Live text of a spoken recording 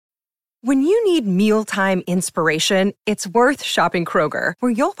When you need mealtime inspiration, it's worth shopping Kroger,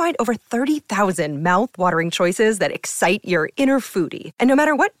 where you'll find over 30,000 mouth-watering choices that excite your inner foodie. And no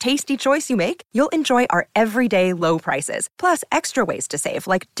matter what tasty choice you make, you'll enjoy our everyday low prices, plus extra ways to save,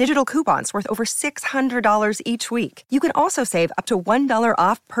 like digital coupons worth over $600 each week. You can also save up to $1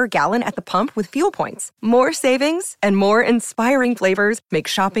 off per gallon at the pump with fuel points. More savings and more inspiring flavors make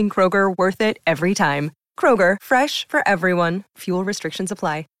shopping Kroger worth it every time. Kroger, fresh for everyone. Fuel restrictions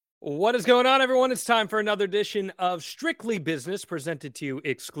apply. What is going on, everyone? It's time for another edition of Strictly Business, presented to you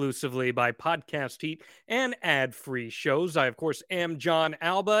exclusively by Podcast Heat and ad-free shows. I, of course, am John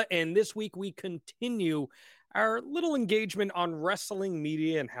Alba, and this week we continue our little engagement on wrestling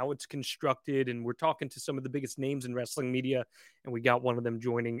media and how it's constructed, and we're talking to some of the biggest names in wrestling media, and we got one of them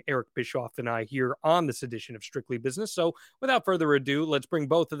joining Eric Bischoff and I here on this edition of Strictly Business. So without further ado, let's bring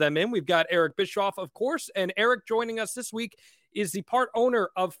both of them in. We've got Eric Bischoff, of course, and Eric joining us this week is the part owner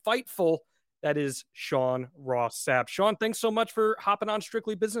of Fightful. That is Sean Ross Sapp. Sean, thanks so much for hopping on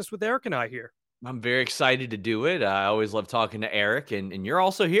Strictly Business with Eric and I here. I'm very excited to do it. I always love talking to Eric, and you're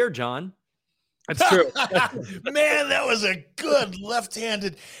also here, John. That's true. Man, that was a good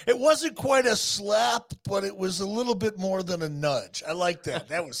left-handed. It wasn't quite a slap, but it was a little bit more than a nudge. I like that.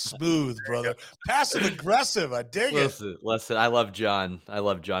 That was smooth, brother. Passive aggressive. I dig it. Listen, I love John.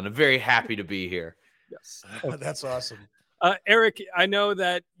 I'm very happy to be here. Yes. That's awesome. Eric, I know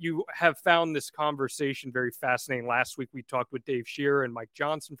that you have found this conversation very fascinating. Last week, we talked with Dave Shearer and Mike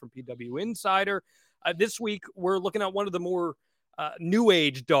Johnson from PW Insider. This week, we're looking at one of the more new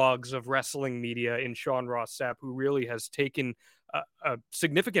age dogs of wrestling media in Sean Ross Sapp, who really has taken a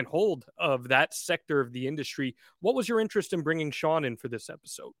significant hold of that sector of the industry. What was your interest in bringing Sean in for this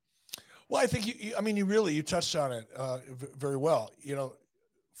episode? Well, I think you touched on it very well. You know,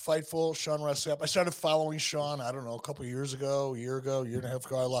 Fightful, Sean Ross Sapp. I started following Sean, I don't know, a couple of years ago, a year and a half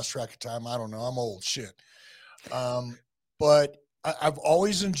ago. I lost track of time. I don't know. I'm old shit. But I've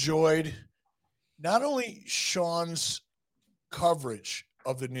always enjoyed not only Sean's coverage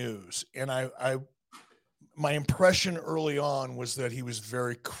of the news, and my impression early on was that he was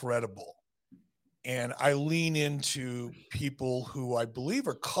very credible, and I lean into people who I believe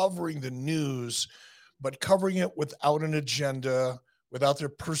are covering the news, but covering it without an agenda, without their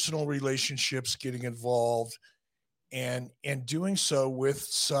personal relationships getting involved, and doing so with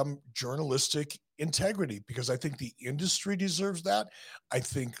some journalistic integrity, because I think the industry deserves that. I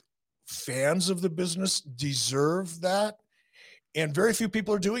think fans of the business deserve that. And very few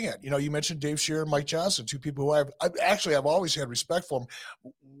people are doing it. You know, you mentioned Dave Shearer and Mike Johnson, two people who I've always had respect for them,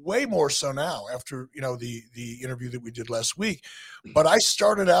 way more so now after, you know, the interview that we did last week. But I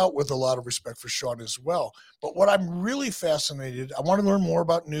started out with a lot of respect for Sean as well. But what I'm really fascinated, I want to learn more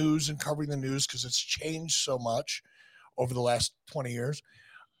about news and covering the news because it's changed so much over the last 20 years.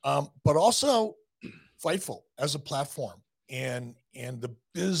 But also Fightful as a platform and the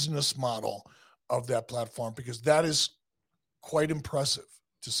business model of that platform, because that is quite impressive,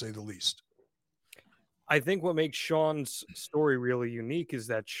 to say the least. I think what makes Sean's story really unique is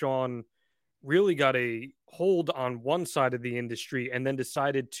that Sean really got a hold on one side of the industry and then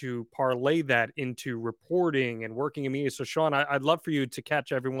decided to parlay that into reporting and working in media. So, Sean, I'd love for you to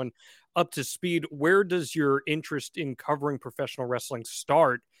catch everyone up to speed. Where does your interest in covering professional wrestling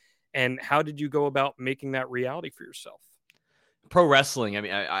start, and how did you go about making that reality for yourself? Pro wrestling, I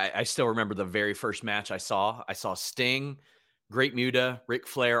mean, I still remember the very first match I saw. I saw Sting, Great Muta, Ric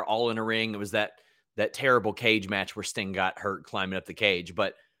Flair, all in a ring. It was that terrible cage match where Sting got hurt climbing up the cage.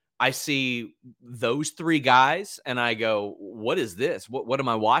 But I see those three guys and I go, what is this? What am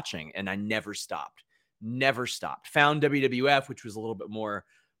I watching? And I never stopped. Found WWF, which was a little bit more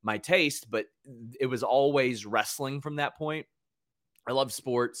my taste, but it was always wrestling from that point. I love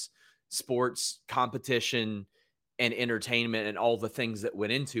sports, competition, and entertainment and all the things that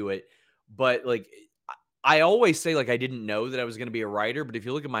went into it. But like, I always say, like, I didn't know that I was going to be a writer, but if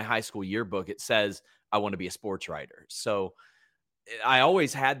you look at my high school yearbook, it says I want to be a sports writer. So I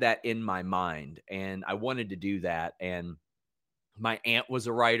always had that in my mind, and I wanted to do that. And my aunt was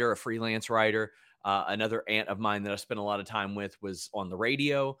a writer, a freelance writer. Another aunt of mine that I spent a lot of time with was on the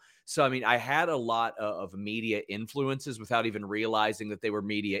radio. So, I mean, I had a lot of media influences without even realizing that they were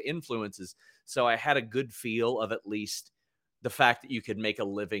media influences. So I had a good feel of at least the fact that you could make a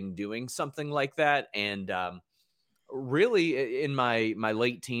living doing something like that. And really in my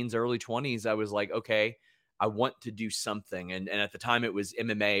late teens, early 20s, I was like, okay, I want to do something. And at the time it was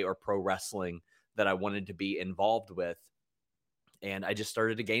MMA or pro wrestling that I wanted to be involved with. And I just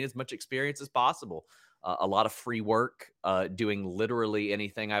started to gain as much experience as possible. A lot of free work, doing literally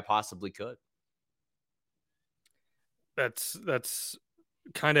anything I possibly could. That's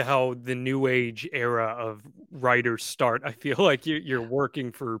kind of how the new age era of writers start. I feel like you're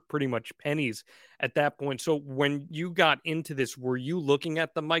working for pretty much pennies at that point. So when you got into this, were you looking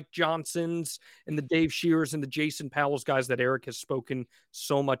at the Mike Johnsons and the Dave Shearers and the Jason Powell's guys that Eric has spoken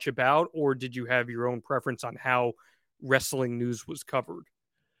so much about, or did you have your own preference on how wrestling news was covered?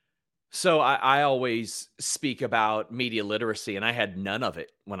 So I always speak about media literacy, and I had none of it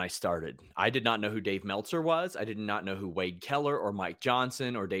when I started. I did not know who Dave Meltzer was. I did not know who Wade Keller or Mike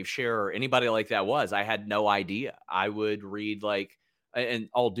Johnson or Dave Scherer or anybody like that was. I had no idea. I would read like, and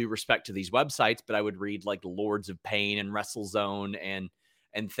all due respect to these websites, but I would read like Lords of Pain and WrestleZone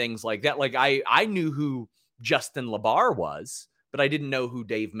and things like that. Like I knew who Justin LaBar was, but I didn't know who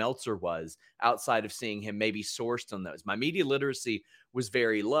Dave Meltzer was outside of seeing him maybe sourced on those. My media literacy was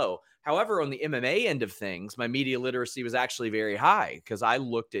very low. However, on the MMA end of things, my media literacy was actually very high because I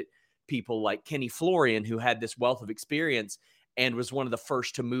looked at people like Kenny Florian, who had this wealth of experience and was one of the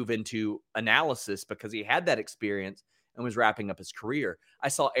first to move into analysis because he had that experience and was wrapping up his career. I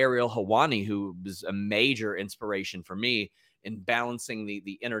saw Ariel Helwani, who was a major inspiration for me in balancing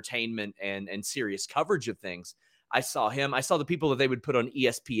the entertainment and serious coverage of things. I saw him. I saw the people that they would put on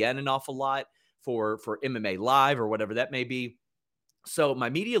ESPN an awful lot for MMA Live or whatever that may be. So my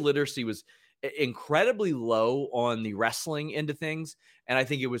media literacy was incredibly low on the wrestling end of things. And I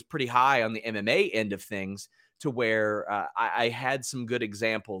think it was pretty high on the MMA end of things to where I had some good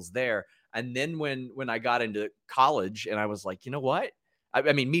examples there. And then when I got into college and I was like, you know what?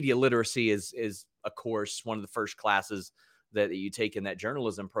 I mean, media literacy is a course, one of the first classes that you take in that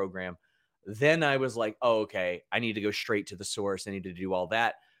journalism program. Then I was like, oh, okay, I need to go straight to the source. I need to do all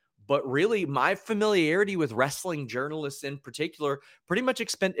that. But really, my familiarity with wrestling journalists in particular pretty much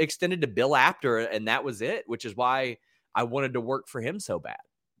extended to Bill Apter, and that was it, which is why I wanted to work for him so bad.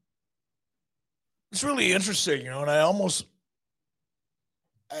 It's really interesting, and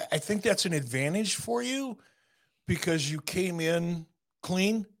I think that's an advantage for you because you came in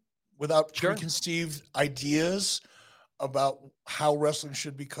clean without preconceived ideas about how wrestling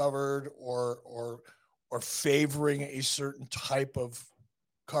should be covered or favoring a certain type of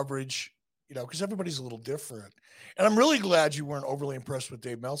coverage, because everybody's a little different. And I'm really glad you weren't overly impressed with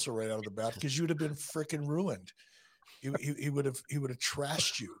Dave Meltzer right out of the bat because you would have been freaking ruined. He would have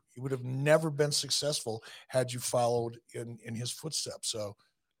trashed you. He would have never been successful had you followed in his footsteps. So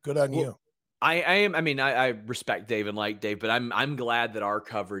good on you. I respect Dave and like Dave, but I'm glad that our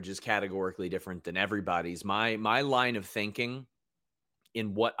coverage is categorically different than everybody's. My line of thinking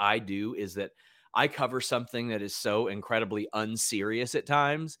in what I do is that I cover something that is so incredibly unserious at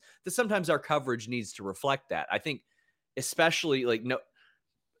times that sometimes our coverage needs to reflect that. I think especially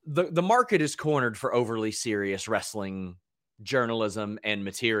the market is cornered for overly serious wrestling journalism and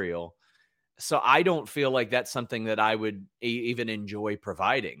material. So I don't feel like that's something that I would even enjoy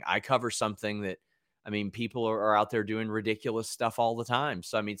providing. I cover something that, people are out there doing ridiculous stuff all the time.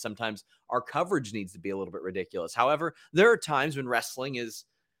 So, sometimes our coverage needs to be a little bit ridiculous. However, there are times when wrestling is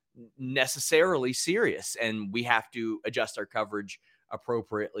necessarily serious and we have to adjust our coverage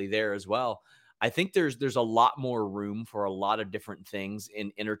appropriately there as well. I think there's a lot more room for a lot of different things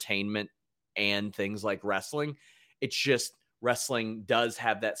in entertainment and things like wrestling. It's just wrestling does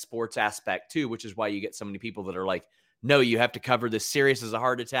have that sports aspect too, which is why you get so many people that are like, no, you have to cover this serious as a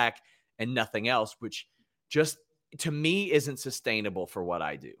heart attack and nothing else, which just to me isn't sustainable for what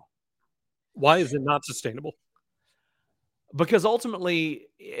I do. Why is it not sustainable? Because ultimately,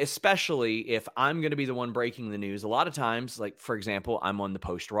 especially if I'm going to be the one breaking the news, a lot of times, like, for example, I'm on the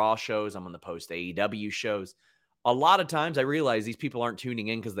post-Raw shows, I'm on the post-AEW shows. A lot of times I realize these people aren't tuning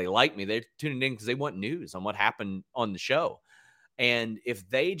in because they like me. They're tuning in because they want news on what happened on the show. And if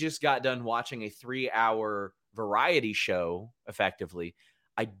they just got done watching a 3-hour variety show, effectively,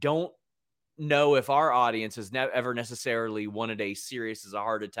 I don't know if our audience has ever necessarily wanted a serious as a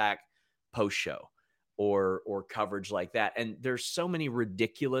heart attack post-show. Or coverage like that. And there's so many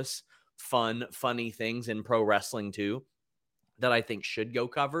ridiculous, funny things in pro wrestling too that I think should go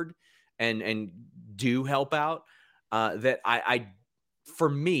covered and do help out. That I for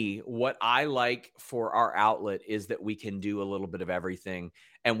me, what I like for our outlet is that we can do a little bit of everything,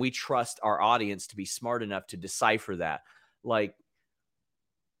 and we trust our audience to be smart enough to decipher that. Like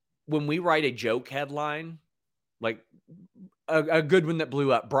when we write a joke headline, like a good one that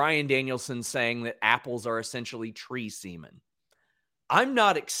blew up, Bryan Danielson saying that apples are essentially tree semen. I'm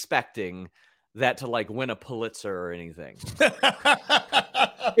not expecting that to win a Pulitzer or anything.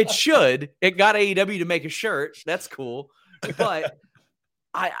 It should. It got AEW to make a shirt. That's cool. But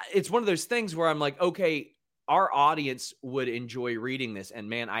it's one of those things where I'm like, okay, our audience would enjoy reading this. And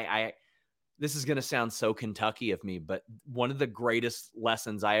man, this is going to sound so Kentucky of me, but one of the greatest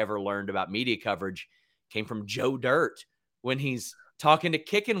lessons I ever learned about media coverage came from Joe Dirt when he's talking to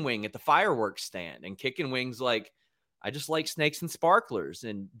Kickin' Wing at the fireworks stand. And Kickin' Wing's like, I just like snakes and sparklers.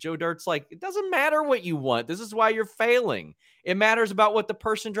 And Joe Dirt's like, it doesn't matter what you want. This is why you're failing. It matters about what the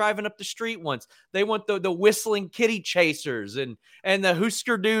person driving up the street wants. They want the whistling kitty chasers and the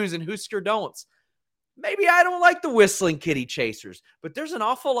Husker do's and Husker don'ts. Maybe I don't like the whistling kitty chasers, but there's an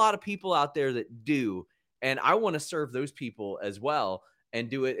awful lot of people out there that do. And I want to serve those people as well and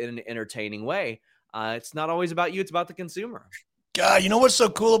do it in an entertaining way. It's not always about you. It's about the consumer. God, you know what's so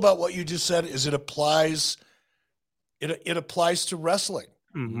cool about what you just said is it applies to wrestling.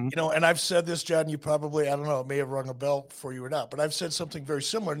 Mm-hmm. You know, and I've said this, John, you probably, I don't know, it may have rung a bell for you or not, but I've said something very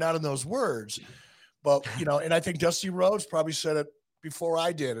similar, not in those words, but, you know, and I think Dusty Rhodes probably said it before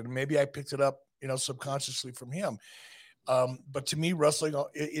I did, and maybe I picked it up, you know, subconsciously from him. But to me, wrestling,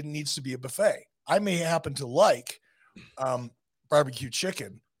 it needs to be a buffet. I may happen to like barbecue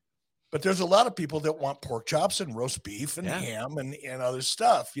chicken, but there's a lot of people that want pork chops and roast beef and ham and other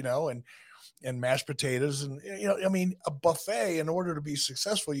stuff, you know, and mashed potatoes. And, you know, I mean, a buffet, in order to be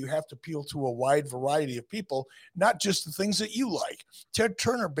successful, you have to appeal to a wide variety of people, not just the things that you like. Ted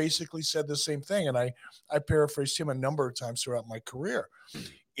Turner basically said the same thing. And I paraphrased him a number of times throughout my career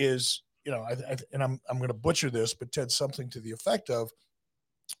is, you know, and I'm going to butcher this, but Ted, something to the effect of,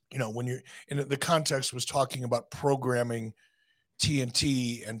 you know, when you're in the context was talking about programming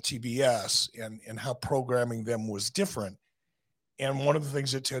TNT and TBS and how programming them was different. And one of the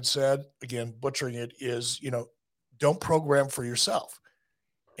things that Ted said, again, butchering it, is, you know, don't program for yourself.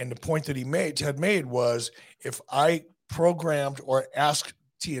 And the point that Ted made was, if I programmed or asked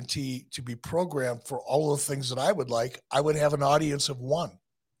TNT to be programmed for all the things that I would like, I would have an audience of one,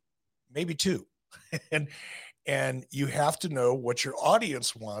 maybe two. and you have to know what your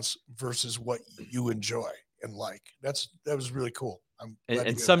audience wants versus what you enjoy and like. That was really cool.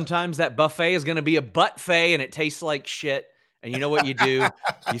 And sometimes that buffet is going to be a buffet and it tastes like shit. And you know what you do?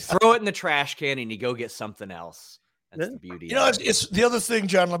 You throw it in the trash can and you go get something else. That's the beauty. You know, it's the other thing,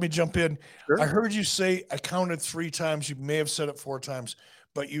 John, let me jump in. Sure. I heard you say, I counted 3 times. You may have said it 4 times,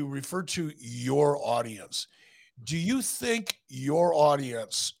 but you referred to your audience. Do you think your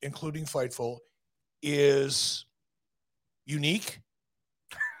audience, including Fightful, is unique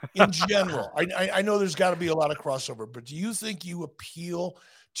in general? I know there's got to be a lot of crossover, but do you think you appeal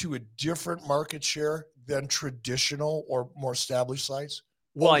to a different market share than traditional or more established sites?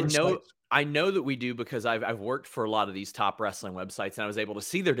 Well, I know that we do, because I've worked for a lot of these top wrestling websites, and I was able to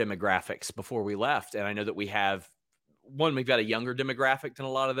see their demographics before we left. And I know that we've got a younger demographic than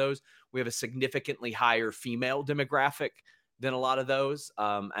a lot of those. We have a significantly higher female demographic than a lot of those.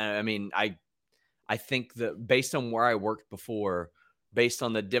 I mean, I think that based on where I worked before, based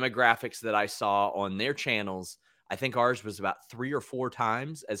on the demographics that I saw on their channels, I think ours was about 3 or 4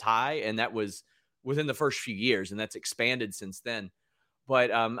 times as high. And that was within the first few years, and that's expanded since then. But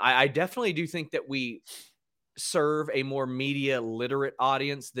I definitely do think that we serve a more media literate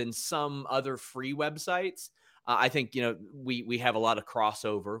audience than some other free websites. I think, you know, we have a lot of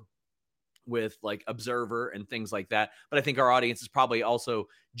crossover with like Observer and things like that. But I think our audience is probably also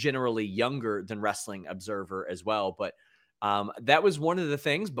generally younger than Wrestling Observer as well. But that was one of the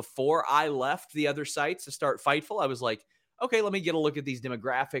things before I left the other sites to start Fightful. I was like, okay, let me get a look at these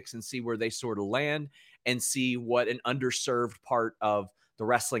demographics and see where they sort of land and see what an underserved part of the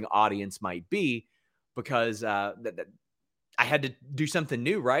wrestling audience might be, because I had to do something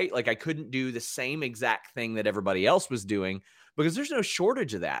new, right? Like I couldn't do the same exact thing that everybody else was doing, because there's no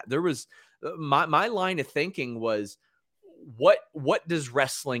shortage of that. There was my line of thinking was, what does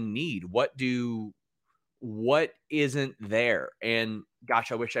wrestling need? What isn't there? And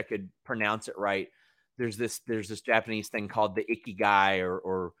gosh, I wish I could pronounce it right. There's this Japanese thing called the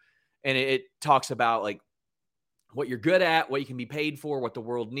Ikigai, and it talks about like what you're good at, what you can be paid for, what the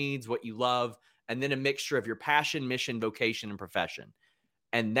world needs, what you love, and then a mixture of your passion, mission, vocation, and profession.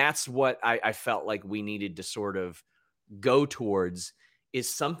 And that's what I felt like we needed to sort of go towards,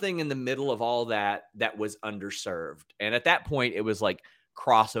 is something in the middle of all that was underserved. And at that point, it was like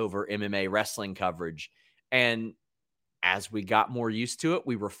crossover MMA wrestling coverage. And as we got more used to it,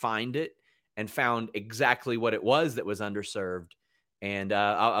 we refined it and found exactly what it was that was underserved, and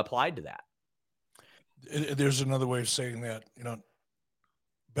applied to that. There's another way of saying that, you know,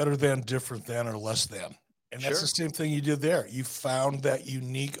 better than, different than, or less than. And that's the same thing you did there. You found that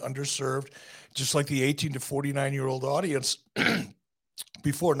unique, underserved, just like the 18 to 49-year-old audience.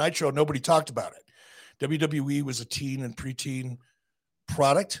 Before Nitro, nobody talked about it. WWE was a teen and preteen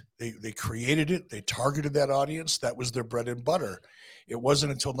product. They created it. They targeted that audience. That was their bread and butter. It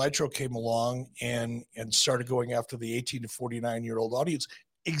wasn't until Nitro came along and started going after the 18 to 49-year-old audience,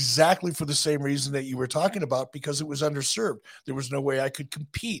 exactly for the same reason that you were talking about, because it was underserved. There was no way I could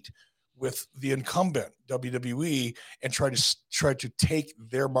compete with the incumbent WWE and try to take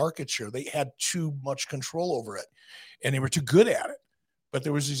their market share. They had too much control over it, and they were too good at it. But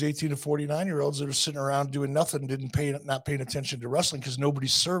there was these 18 to 49-year-olds that are sitting around doing nothing, not paying attention to wrestling because nobody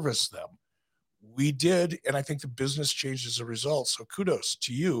serviced them. We did, and I think the business changed as a result. So kudos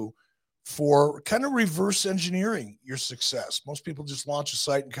to you for kind of reverse engineering your success. Most people just launch a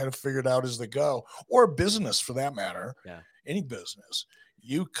site and kind of figure it out as they go, or a business for that matter. Yeah. Any business.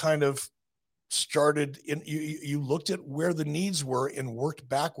 You kind of started in, you looked at where the needs were and worked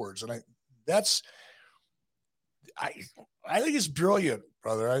backwards. And I think it's brilliant,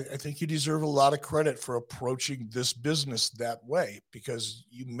 brother. I think you deserve a lot of credit for approaching this business that way, because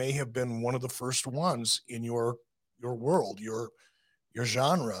you may have been one of the first ones in your world, your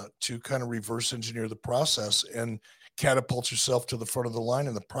genre, to kind of reverse engineer the process and catapult yourself to the front of the line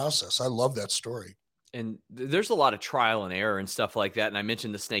in the process. I love that story. And there's a lot of trial and error and stuff like that. And I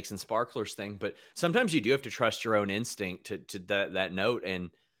mentioned the snakes and sparklers thing, but sometimes you do have to trust your own instinct to that note and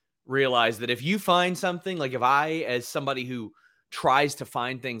realize that if you find something, like if I, as somebody who tries to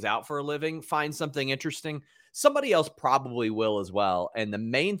find things out for a living, find something interesting, somebody else probably will as well. And the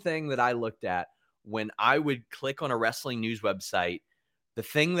main thing that I looked at when I would click on a wrestling news website, the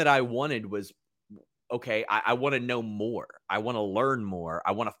thing that I wanted was, okay, I want to know more. I want to learn more.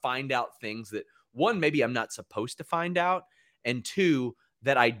 I want to find out things that, one, maybe I'm not supposed to find out, and two,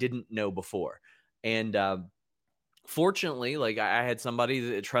 that I didn't know before. And fortunately, like I had somebody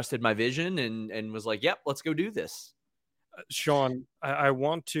that trusted my vision and was like, yep, let's go do this. Sean, I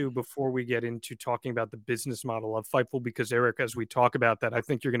want to, before we get into talking about the business model of Fightful, because Eric, as we talk about that, I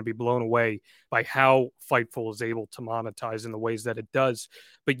think you're going to be blown away by how Fightful is able to monetize in the ways that it does.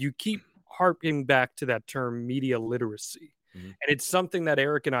 But you keep harping back to that term, media literacy. Mm-hmm. And it's something that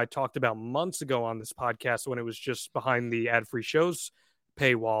Eric and I talked about months ago on this podcast when it was just behind the ad-free shows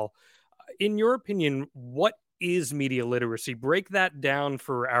paywall. In your opinion, what is media literacy? Break that down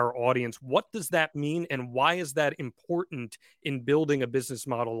for our audience. What does that mean, and why is that important in building a business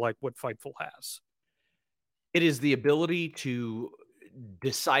model like what Fightful has? It is the ability to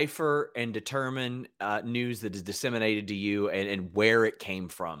decipher and determine news that is disseminated to you and where it came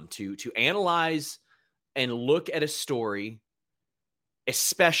from, to analyze and look at a story,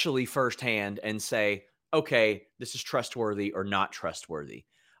 especially firsthand, and say, okay, this is trustworthy or not trustworthy.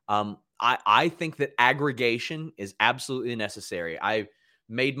 I think that aggregation is absolutely necessary. I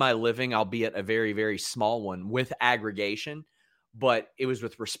made my living, albeit a very, very small one, with aggregation, but it was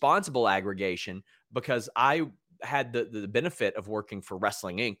with responsible aggregation because I had the benefit of working for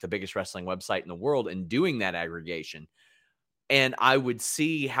Wrestling Inc., the biggest wrestling website in the world, and doing that aggregation. And I would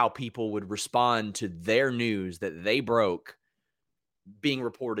see how people would respond to their news that they broke being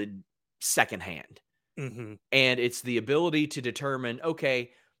reported secondhand. Mm-hmm. And it's the ability to determine,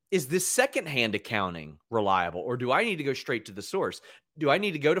 okay, is this secondhand accounting reliable, or do I need to go straight to the source? Do I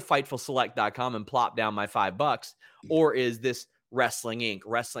need to go to FightfulSelect.com and plop down my $5? Or is this Wrestling Inc.,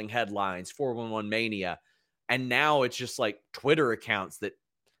 Wrestling Headlines, 411 Mania? And now it's just like Twitter accounts that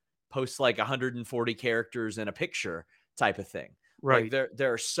post like 140 characters in a picture type of thing. Right. Like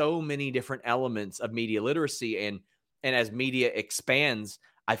there are so many different elements of media literacy, and as media expands,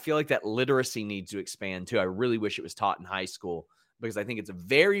 I feel like that literacy needs to expand too. I really wish it was taught in high school, because I think it's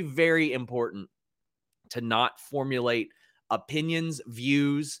very, very important to not formulate opinions,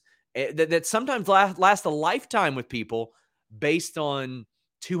 views that sometimes last a lifetime with people based on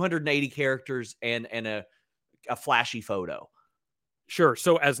 280 characters and a flashy photo. Sure.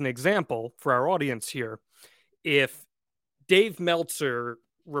 So as an example for our audience here, if Dave Meltzer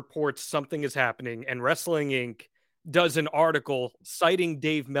reports something is happening and Wrestling Inc. does an article citing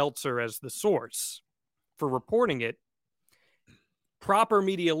Dave Meltzer as the source for reporting it, proper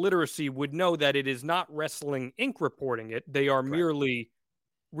media literacy would know that it is not Wrestling Inc. reporting it. They are merely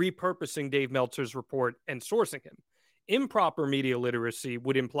repurposing Dave Meltzer's report and sourcing him. Improper media literacy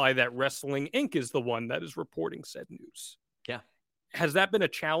would imply that Wrestling Inc. is the one that is reporting said news. Yeah. Has that been a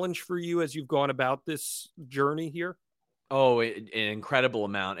challenge for you as you've gone about this journey here? Oh, an incredible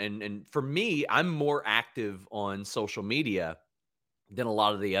amount. And for me, I'm more active on social media than a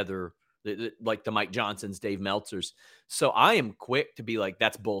lot of the other, like the Mike Johnsons, Dave Meltzers. So I am quick to be like,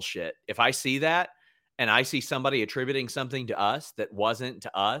 that's bullshit. If I see that and I see somebody attributing something to us that wasn't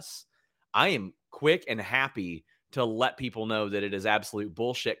to us, I am quick and happy to let people know that it is absolute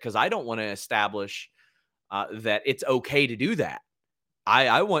bullshit, because I don't want to establish that it's okay to do that.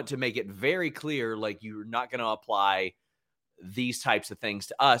 I want to make it very clear, like, you're not going to apply these types of things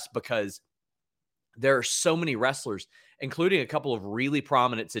to us, because there are so many wrestlers, including a couple of really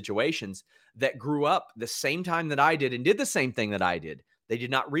prominent situations, that grew up the same time that I did and did the same thing that I did. They did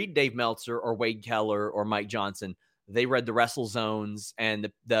not read Dave Meltzer or Wade Keller or Mike Johnson. They read the WrestleZones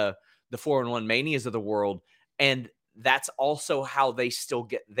and the 4-on-1 Manias of the world. And that's also how they still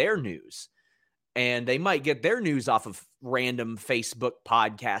get their news. And they might get their news off of random Facebook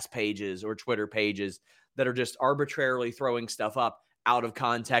podcast pages or Twitter pages that are just arbitrarily throwing stuff up out of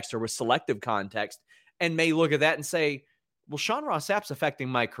context or with selective context, and may look at that and say, well, Sean Ross Sapp's affecting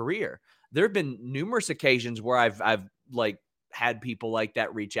my career. There have been numerous occasions where I've like had people like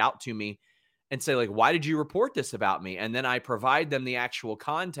that reach out to me and say, like, why did you report this about me? And then I provide them the actual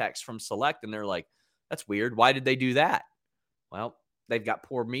context from Select, and they're like, that's weird. Why did they do that? Well, they've got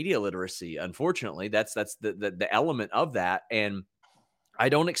poor media literacy. Unfortunately, that's the element of that. And I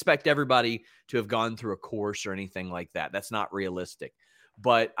don't expect everybody to have gone through a course or anything like that. That's not realistic.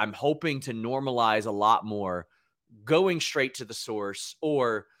 But I'm hoping to normalize a lot more going straight to the source,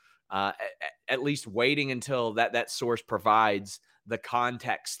 or at least waiting until that source provides the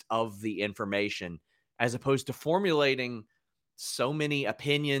context of the information, as opposed to formulating so many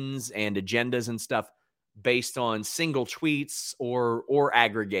opinions and agendas and stuff based on single tweets or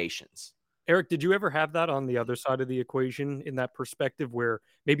aggregations. Eric, did you ever have that on the other side of the equation, in that perspective where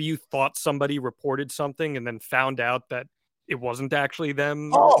maybe you thought somebody reported something and then found out that it wasn't actually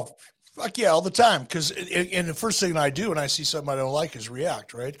them? Oh, fuck yeah, all the time. Because and the first thing I do when I see something I don't like is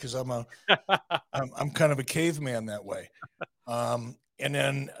react, right? Because I'm kind of a caveman that way. And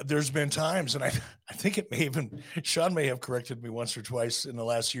then there's been times, and I think Sean may have corrected me once or twice in the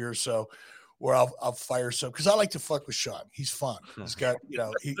last year or so, where I'll fire some, because I like to fuck with Sean. He's fun. He's got,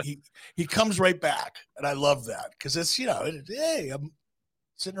 he comes right back, and I love that, because it's, hey, I'm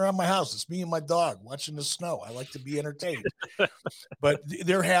sitting around my house. It's me and my dog watching the snow. I like to be entertained. But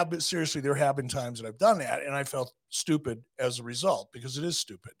there have been times that I've done that, and I felt stupid as a result, because it is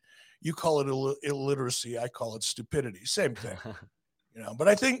stupid. You call it illiteracy, I call it stupidity. Same thing. But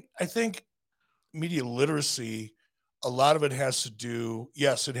I think media literacy, a lot of it has to do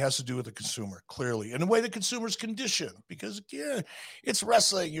with the consumer, clearly, and the way the consumer's conditioned, because it's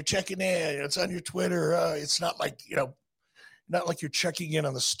wrestling, you're checking in, it's on your Twitter. It's not like, not like you're checking in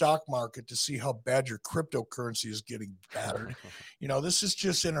on the stock market to see how bad your cryptocurrency is getting battered. This is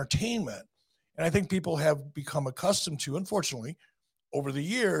just entertainment. And I think people have become accustomed to, unfortunately, over the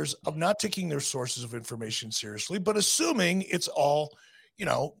years, of not taking their sources of information seriously, but assuming it's all,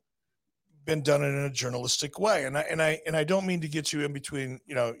 been done in a journalistic way. And I don't mean to get you in between,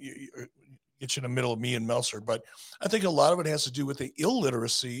 get you in the middle of me and Meltzer, but I think a lot of it has to do with the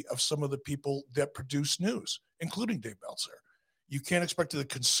illiteracy of some of the people that produce news, including Dave Meltzer. You can't expect the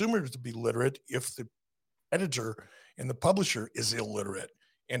consumer to be literate if the editor and the publisher is illiterate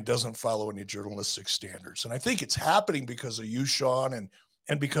and doesn't follow any journalistic standards. And I think it's happening because of you, Sean,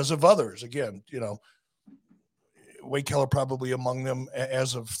 and because of others. Again, Wade Keller probably among them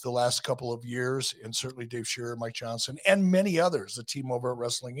as of the last couple of years, and certainly Dave Scherer, Mike Johnson, and many others, the team over at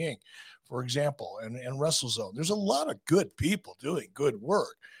Wrestling Inc., for example, and WrestleZone. There's a lot of good people doing good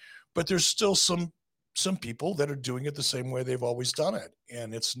work, but there's still some people that are doing it the same way they've always done it.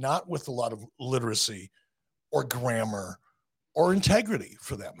 And it's not with a lot of literacy or grammar or integrity,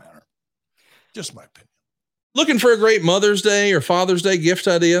 for that matter. Just my opinion. Looking for a great Mother's Day or Father's Day gift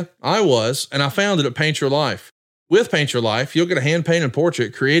idea? I was, and I found it at Paint Your Life. With Paint Your Life, you'll get a hand-painted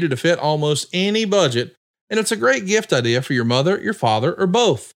portrait created to fit almost any budget, and it's a great gift idea for your mother, your father, or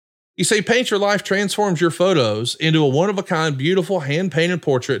both. You see, Paint Your Life transforms your photos into a one-of-a-kind, beautiful hand-painted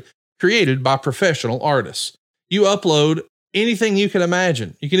portrait created by professional artists. You upload anything you can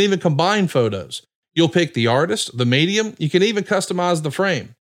imagine. You can even combine photos. You'll pick the artist, the medium. You can even customize the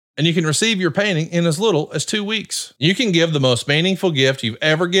frame. And you can receive your painting in as little as 2 weeks. You can give the most meaningful gift you've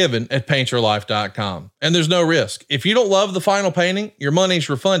ever given at paintyourlife.com. And there's no risk. If you don't love the final painting, your money's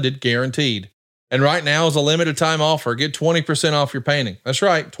refunded, guaranteed. And right now is a limited time offer. Get 20% off your painting. That's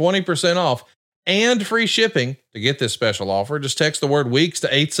right, 20% off and free shipping. To get this special offer, just text the word weeks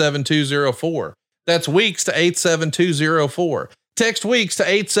to 87204. That's weeks to 87204. Text weeks to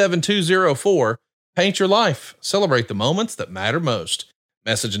 87204. Paint Your Life. Celebrate the moments that matter most.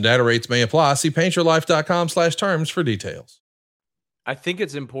 Message and data rates may apply. See paintyourlife.com/terms for details. I think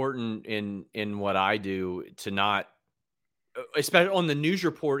it's important in what I do to not, especially on the news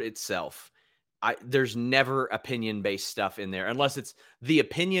report itself, there's never opinion-based stuff in there unless it's the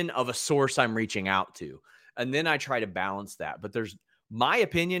opinion of a source I'm reaching out to. And then I try to balance that. But there's My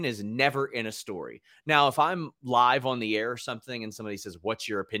opinion is never in a story. Now, if I'm live on the air or something and somebody says, what's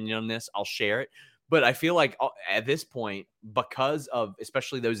your opinion on this? I'll share it. But I feel like at this point, because of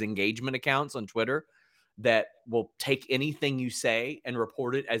especially those engagement accounts on Twitter that will take anything you say and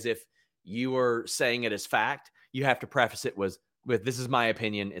report it as if you are saying it as fact, you have to preface it with this is my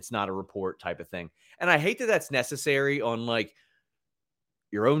opinion. It's not a report type of thing. And I hate that that's necessary on like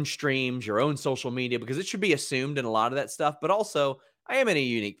your own streams, your own social media, because it should be assumed in a lot of that stuff. But also, I am in a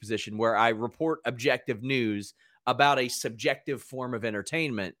unique position where I report objective news about a subjective form of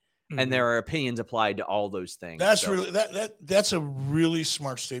entertainment, and there are opinions applied to all those things. That's really that's a really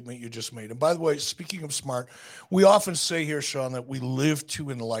smart statement you just made. And by the way, speaking of smart, we often say here, Sean, that we live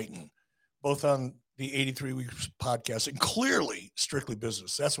to enlighten, both on the 83 Weeks podcast and clearly Strictly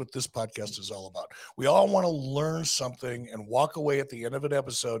Business. That's what this podcast is all about. We all want to learn something and walk away at the end of an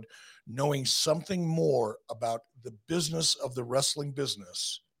episode knowing something more about the business of the wrestling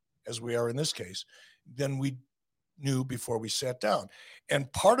business, as we are in this case, than we knew before we sat down.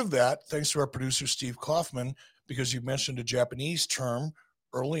 And part of that, thanks to our producer, Steve Kaufman, because you mentioned a Japanese term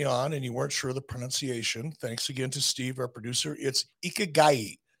early on and you weren't sure of the pronunciation. Thanks again to Steve, our producer. It's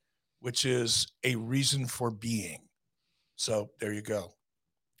ikigai, which is a reason for being. So there you go.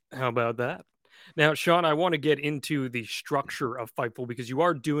 How about that? Now, Sean, I want to get into the structure of Fightful because you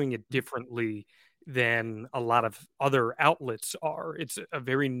are doing it differently than a lot of other outlets are. It's a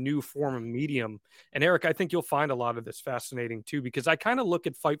very new form of medium. And Eric, I think you'll find a lot of this fascinating too, because I kind of look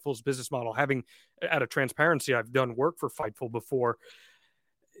at Fightful's business model, having out of transparency, I've done work for Fightful before.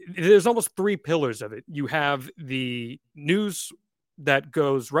 There's almost three pillars of it. You have the news that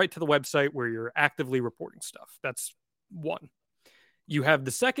goes right to the website where you're actively reporting stuff. That's one. You have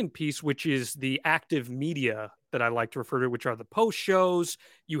the second piece, which is the active media that I like to refer to, which are the post shows.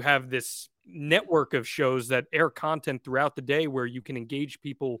 You have this network of shows that air content throughout the day where you can engage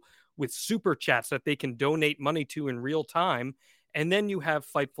people with super chats that they can donate money to in real time. And then you have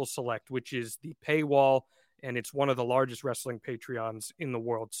Fightful Select, which is the paywall, and it's one of the largest wrestling Patreons in the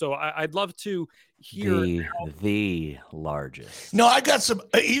world. So I'd love to hear the largest. No,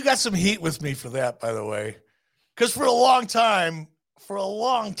 you got some heat with me for that, by the way, because for a long time,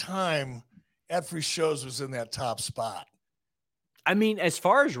 ad-free shows was in that top spot. I mean, as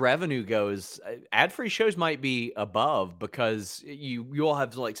far as revenue goes, ad-free shows might be above because you all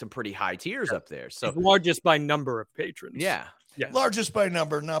have like some pretty high tiers up there. So it's largest by number of patrons. Yeah. Yes. Largest by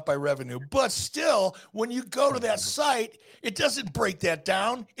number, not by revenue. But still, when you go to that site, it doesn't break that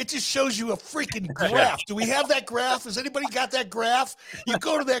down. It just shows you a freaking graph. Do we have that graph? Has anybody got that graph? You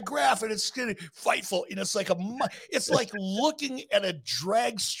go to that graph and it's Fightful, and it's like looking at a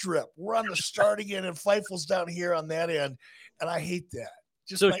drag strip. We're on the starting end, and Fightful's down here on that end, and I hate that.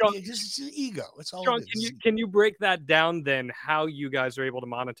 Sean, just ego. It's all. Sean, can you break that down then? How you guys are able to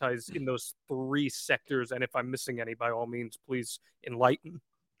monetize in those three sectors, and if I'm missing any, by all means, please enlighten.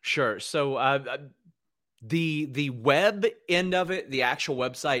 Sure. So the web end of it, the actual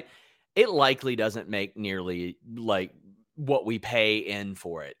website, it likely doesn't make nearly like what we pay in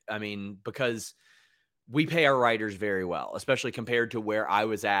for it. I mean, because we pay our writers very well, especially compared to where I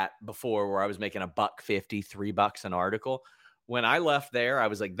was at before, where I was making $1.50, $3 an article. When I left there, I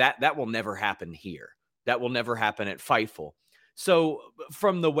was like, that will never happen here. That will never happen at Fightful. So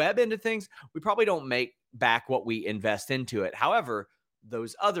from the web end of things, we probably don't make back what we invest into it. However,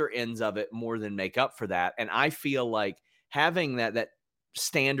 those other ends of it more than make up for that. And I feel like having that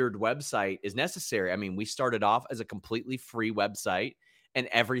standard website is necessary. I mean, we started off as a completely free website, and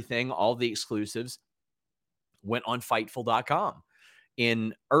everything, all the exclusives went on Fightful.com.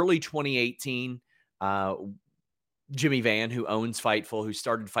 In early 2018, Jimmy Van, who owns Fightful, who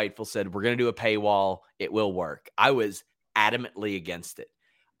started Fightful, said, we're going to do a paywall. It will work. I was adamantly against it.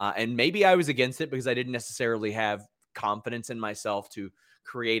 And maybe I was against it because I didn't necessarily have confidence in myself to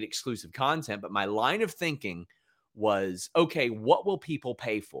create exclusive content. But my line of thinking was, okay, what will people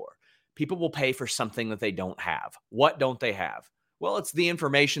pay for? People will pay for something that they don't have. What don't they have? Well, it's the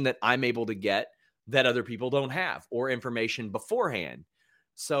information that I'm able to get that other people don't have, or information beforehand.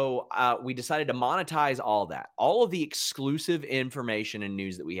 So we decided to monetize all that. All of the exclusive information and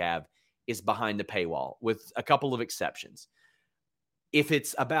news that we have is behind the paywall, with a couple of exceptions. If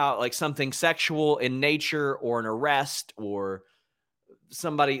it's about like something sexual in nature or an arrest or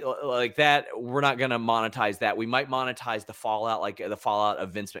somebody like that, we're not going to monetize that. We might monetize the fallout, like the fallout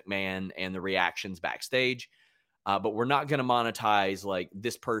of Vince McMahon and the reactions backstage. But we're not going to monetize like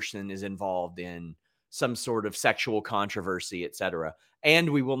this person is involved in some sort of sexual controversy, etc.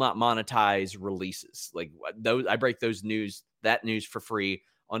 And we will not monetize releases. Like those, I break that news for free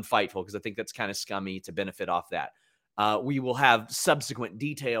on Fightful because I think that's kind of scummy to benefit off that. We will have subsequent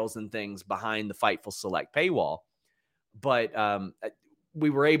details and things behind the Fightful Select paywall. But we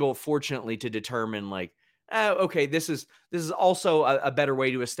were able, fortunately, to determine like, okay, this is also a better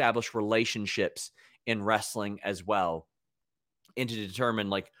way to establish relationships in wrestling as well, and to determine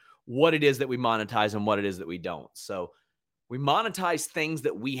like what it is that we monetize and what it is that we don't. So we monetize things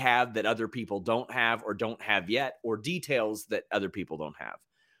that we have that other people don't have or don't have yet, or details that other people don't have.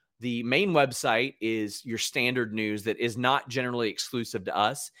 The main website is your standard news that is not generally exclusive to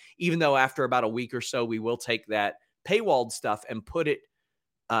us, even though after about a week or so, we will take that paywalled stuff and put it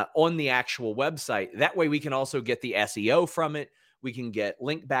on the actual website. That way we can also get the SEO from it. We can get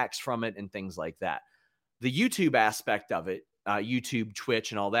link backs from it and things like that. The YouTube aspect of it, YouTube,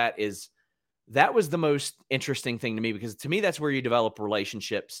 Twitch, and all that was the most interesting thing to me, because to me, that's where you develop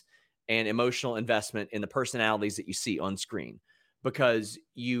relationships and emotional investment in the personalities that you see on screen, because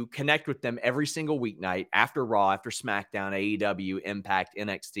you connect with them every single weeknight after Raw, after SmackDown, AEW, Impact,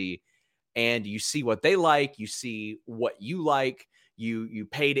 NXT, and you see what they like. You see what you like. You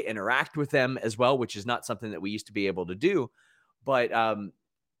pay to interact with them as well, which is not something that we used to be able to do. But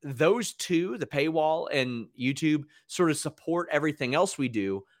those two, the paywall and YouTube, sort of support everything else we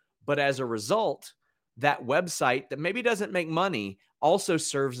do. But as a result, that website that maybe doesn't make money also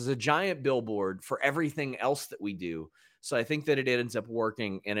serves as a giant billboard for everything else that we do. So I think that it ends up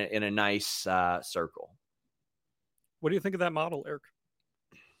working in a nice circle. What do you think of that model, Eric?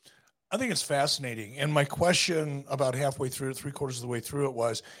 I think it's fascinating. And my question about halfway through, 3/4 of the way through it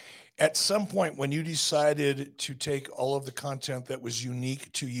was, at some point when you decided to take all of the content that was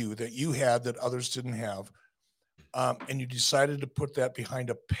unique to you, that you had that others didn't have, and you decided to put that behind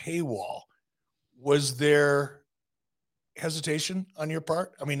a paywall, was there hesitation on your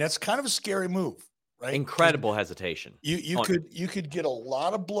part? I mean, that's kind of a scary move, right? Incredible hesitation. You could get a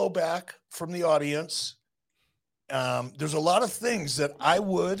lot of blowback from the audience. There's a lot of things that I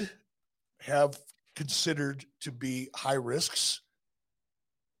would have considered to be high risks.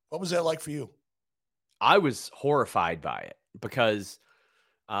 What was that like for you? I was horrified by it, because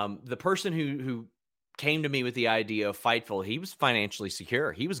the person who came to me with the idea of Fightful, he was financially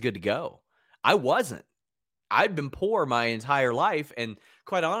secure. He was good to go. I wasn't. I'd been poor my entire life. And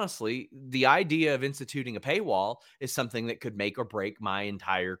quite honestly, the idea of instituting a paywall is something that could make or break my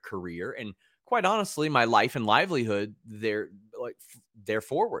entire career. And quite honestly, my life and livelihood there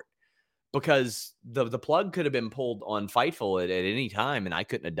forward, because the plug could have been pulled on Fightful at any time, and I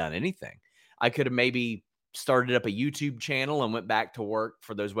couldn't have done anything. I could have maybe started up a YouTube channel and went back to work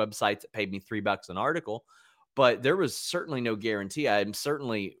for those websites that paid me $3 an article, but there was certainly no guarantee. I'm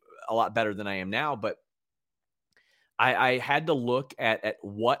certainly a lot better than I am now, but I had to look at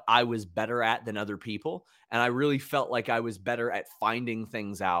what I was better at than other people. And I really felt like I was better at finding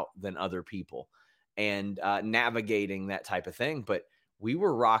things out than other people and navigating that type of thing. But we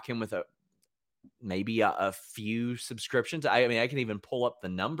were rocking with maybe a few subscriptions. I mean, I can even pull up the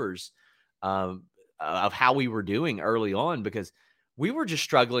numbers of how we were doing early on, because we were just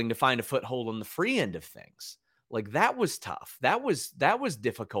struggling to find a foothold on the free end of things. Like, that was tough. That was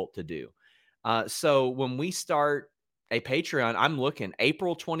difficult to do. So when we start a Patreon, I'm looking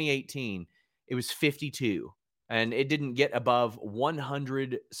April 2018, it was 52, and it didn't get above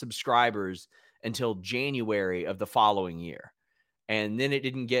 100 subscribers until January of the following year. And then it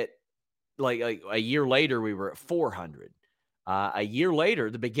didn't get like a year later, we were at 400. A year later,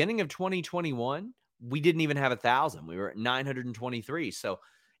 the beginning of 2021, we didn't even have 1,000. We were at 923. So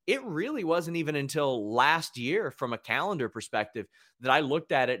it really wasn't even until last year, from a calendar perspective, that I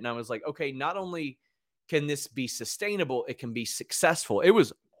looked at it and I was like, okay, not only can this be sustainable, it can be successful. It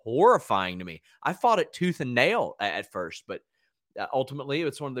was horrifying to me. I fought it tooth and nail at first, but ultimately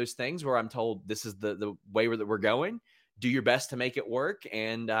it's one of those things where I'm told this is the way that we're going. Do your best to make it work.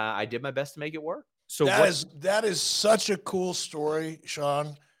 And I did my best to make it work. So that is such a cool story,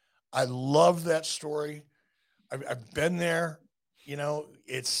 Sean. I love that story. I've been there. You know,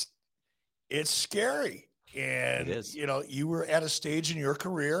 it's scary. And, you know, you were at a stage in your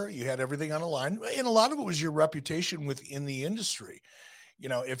career, you had everything on the line. And a lot of it was your reputation within the industry. You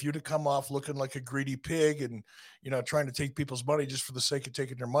know, if you'd have come off looking like a greedy pig and, you know, trying to take people's money just for the sake of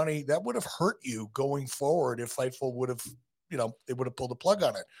taking their money, that would have hurt you going forward if Fightful would have, you know, they would have pulled the plug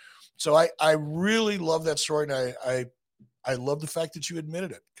on it. So I really love that story. And I love the fact that you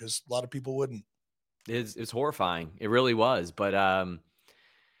admitted it, because a lot of people wouldn't. It's horrifying. It really was. But,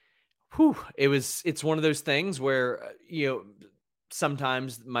 it's one of those things where, you know,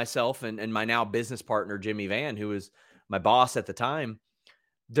 sometimes myself and my now business partner, Jimmy Van, who was my boss at the time,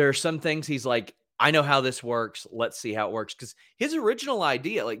 there are some things he's like, I know how this works. Let's see how it works. Because his original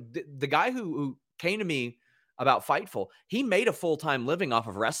idea, like the guy who came to me about Fightful. He made a full-time living off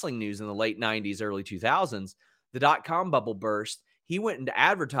of wrestling news in the late 90s, early 2000s. The .com bubble burst. He went into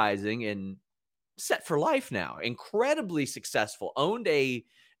advertising and set for life now. Incredibly successful. Owned a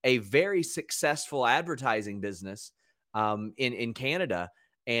very successful advertising business in Canada,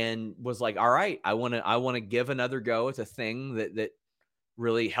 and was like, all right, I want to give another go. It's a thing that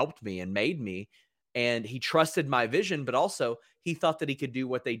really helped me and made me. And he trusted my vision, but also he thought that he could do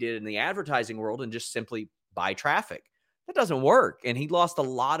what they did in the advertising world and just simply buy traffic. That doesn't work. And he lost a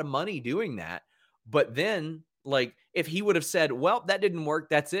lot of money doing that. But then, like, if he would have said, well, that didn't work,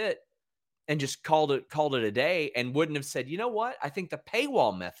 that's it, and just called it a day, and wouldn't have said, you know what, I think the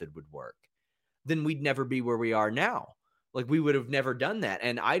paywall method would work, then we'd never be where we are now. Like, we would have never done that.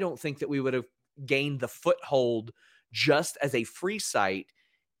 And I don't think that we would have gained the foothold just as a free site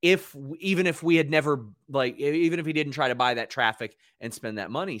even if we had never, like, even if he didn't try to buy that traffic and spend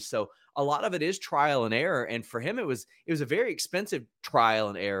that money. So a lot of it is trial and error. And for him, it was a very expensive trial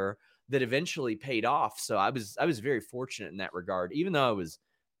and error that eventually paid off. So I was very fortunate in that regard, even though I was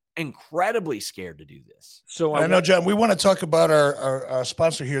incredibly scared to do this. So I know, John, we want to talk about our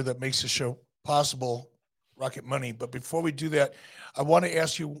sponsor here that makes the show possible, Rocket Money. But before we do that, I want to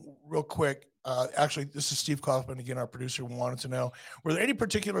ask you real quick. Actually, this is Steve Kaufman again, our producer. Wanted to know, were there any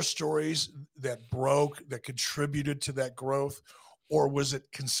particular stories that broke, that contributed to that growth, or was it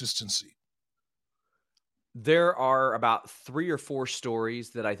consistency? There are about 3 or 4 stories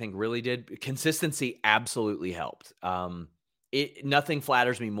that I think really did. Consistency absolutely helped. Nothing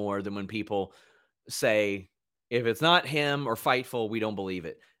flatters me more than when people say, if it's not him or Fightful, we don't believe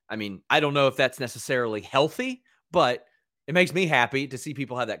it. I mean, I don't know if that's necessarily healthy, but it makes me happy to see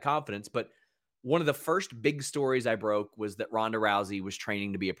people have that confidence. But one of the first big stories I broke was that Ronda Rousey was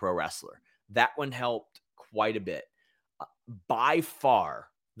training to be a pro wrestler. That one helped quite a bit. By far,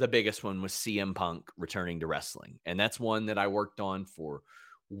 the biggest one was CM Punk returning to wrestling. And that's one that I worked on for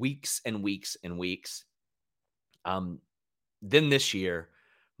weeks and weeks and weeks. Then this year,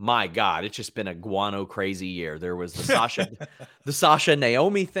 my God, it's just been a guano crazy year. There was the Sasha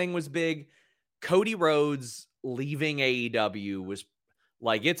Naomi thing was big. Cody Rhodes leaving AEW was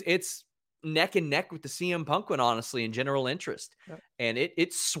like, it's neck and neck with the CM Punk one, honestly, in general interest. Yep. And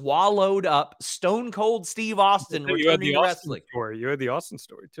it swallowed up Stone Cold Steve Austin returning to wrestling. You had the Austin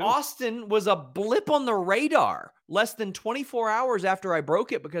story too. Austin was a blip on the radar less than 24 hours after I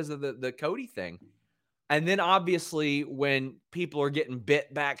broke it because of the Cody thing. And then obviously when people are getting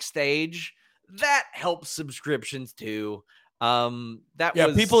bit backstage, that helps subscriptions too.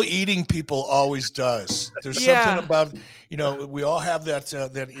 People eating people always does. There's something about, we all have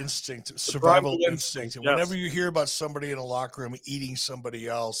that instinct, survival instinct. And whenever you hear about somebody in a locker room eating somebody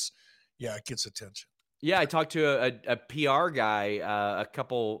else, it gets attention. Yeah, I talked to a PR guy a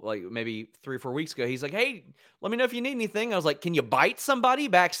couple, like maybe 3 or 4 weeks ago. He's like, hey, let me know if you need anything. I was like, can you bite somebody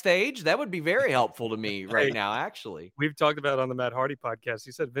backstage? That would be very helpful to me right now, actually. We've talked about it on the Matt Hardy podcast.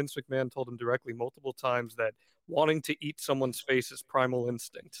 He said Vince McMahon told him directly multiple times that wanting to eat someone's face is primal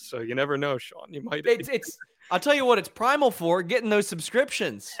instinct. So you never know, Sean. You might. It's I'll tell you what it's primal for, getting those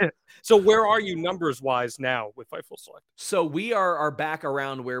subscriptions. So where are you numbers-wise now with Fightful Select? So we are back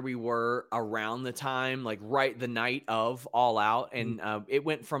around where we were around the time, like right the night of All Out. And it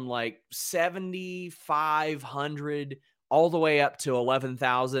went from like 7,500 all the way up to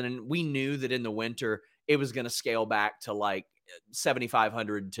 11,000. And we knew that in the winter, it was going to scale back to like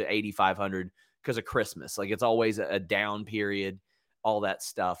 7,500 to 8,500 because of Christmas. Like it's always a down period, all that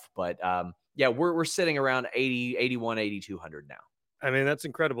stuff. But we're sitting around 81, 8,200 now. I mean, that's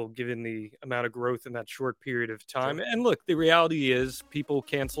incredible given the amount of growth in that short period of time. Sure. And look, the reality is people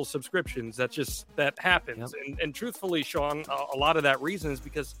cancel subscriptions. That happens. Yep. And truthfully, Sean, a lot of that reason is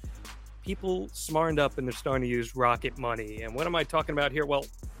because people smartened up and they're starting to use Rocket Money. And what am I talking about here? Well,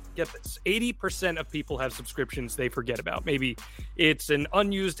 get this. 80% of people have subscriptions they forget about. Maybe it's an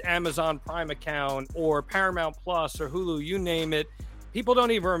unused Amazon Prime account or Paramount Plus or Hulu, you name it. People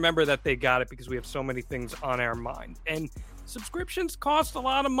don't even remember that they got it because we have so many things on our mind. And subscriptions cost a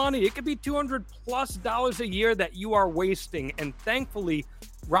lot of money. It could be $200+ a year that you are wasting. And thankfully,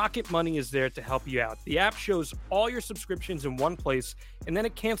 Rocket Money is there to help you out. The app shows all your subscriptions in one place, and then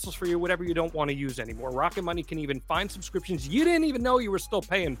it cancels for you whatever you don't want to use anymore. Rocket Money can even find subscriptions you didn't even know you were still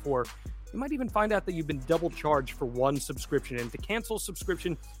paying for. You might even find out that you've been double charged for one subscription. And to cancel a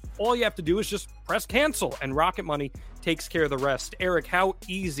subscription, all you have to do is just press cancel, and Rocket Money takes care of the rest. Eric, how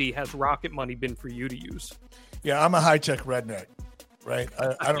easy has Rocket Money been for you to use? Yeah, I'm a high-tech redneck, right?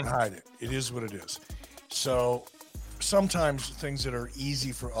 I don't hide it. It is what it is. So sometimes things that are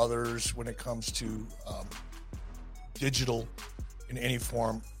easy for others when it comes to digital in any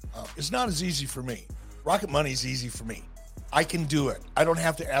form is not as easy for me. Rocket Money is easy for me. I can do it. I don't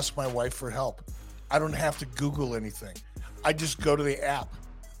have to ask my wife for help. I don't have to Google anything. I just go to the app.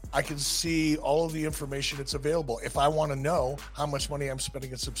 I can see all of the information that's available. If I want to know how much money I'm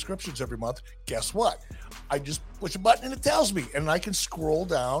spending in subscriptions every month, guess what? I just push a button and it tells me, and I can scroll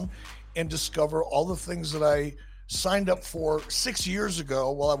down and discover all the things that I signed up for 6 years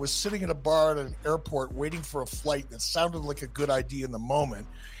ago while I was sitting at a bar at an airport waiting for a flight that sounded like a good idea in the moment.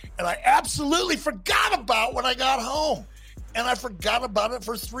 And I absolutely forgot about when I got home. And I forgot about it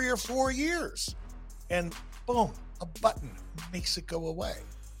for 3 or 4 years. And boom, a button makes it go away.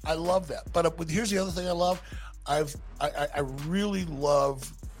 I love that. But here's the other thing I love. I really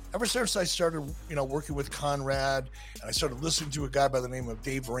love, ever since I started, working with Conrad, and I started listening to a guy by the name of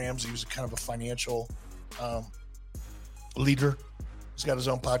Dave Ramsey, who's kind of a financial leader. He's got his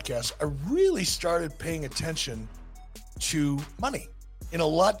own podcast. I really started paying attention to money in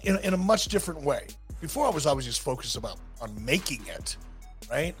a much different way. Before, I was always just focused on making it,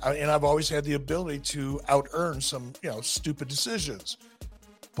 right? And I've always had the ability to out-earn some, stupid decisions.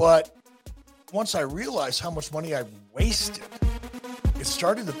 But once I realized how much money I wasted, it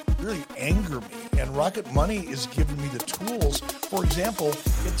started to really anger me. And Rocket Money is giving me the tools. For example,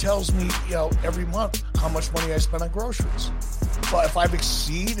 it tells me, every month how much money I spend on groceries. But if I've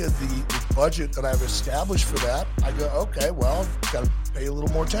exceeded the budget that I've established for that, I go, okay, well, I've got to pay a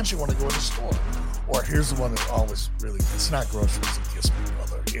little more attention when I go in the store. Or here's the one that always really, it's not groceries that gets me,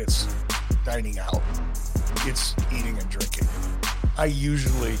 brother. It's dining out. It's eating and drinking. I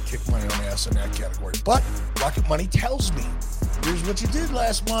usually kick my own ass in that category. But Rocket Money tells me, here's what you did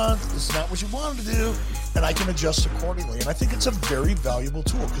last month. This is not what you wanted to do. And I can adjust accordingly. And I think it's a very valuable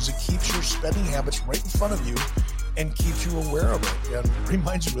tool because it keeps your spending habits right in front of you and keeps you aware of it and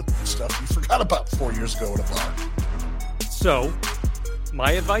reminds you of stuff you forgot about 4 years ago at a bar. So,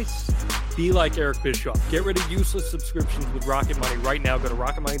 my advice, be like Eric Bischoff. Get rid of useless subscriptions with Rocket Money right now. Go to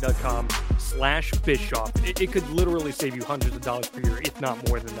rocketmoney.com/Bischoff. It could literally save you hundreds of dollars per year, if not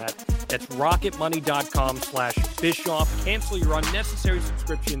more than that. That's rocketmoney.com/Bischoff. Cancel your unnecessary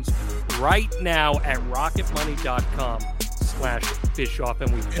subscriptions right now at rocketmoney.com/Bischoff.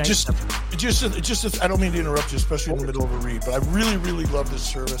 And we thank them. I don't mean to interrupt you, especially in the middle of a read, but I really, really love this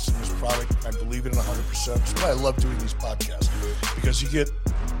service and this product. And I believe in it 100%. That's why I love doing these podcasts, because you get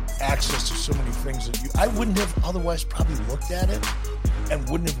access to so many things that I wouldn't have otherwise probably looked at it and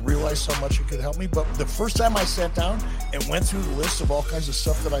wouldn't have realized how much it could help me. But the first time I sat down and went through the list of all kinds of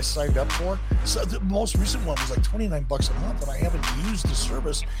stuff that I signed up for, so the most recent one was like $29 a month, and I haven't used the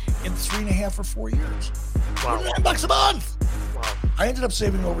service in 3.5 or 4 years. Wow. $29 a month. Wow. I ended up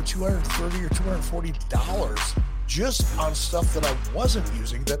saving over $230 or $240 just on stuff that I wasn't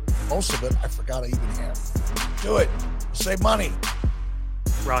using, that most of it I forgot I even had. Do it. Save money.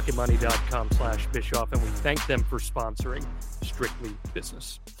 rocketmoney.com/Bischoff, and we thank them for sponsoring Strictly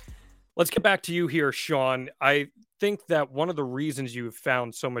Business. Let's get back to you here, Sean. I think that one of the reasons you have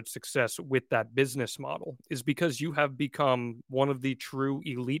found so much success with that business model is because you have become one of the true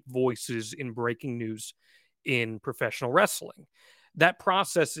elite voices in breaking news in professional wrestling. That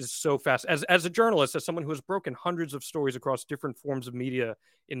process is so fast. As a journalist, as someone who has broken hundreds of stories across different forms of media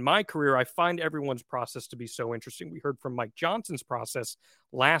in my career, I find everyone's process to be so interesting. We heard from Mike Johnson's process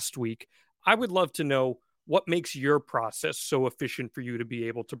last week. I would love to know what makes your process so efficient for you to be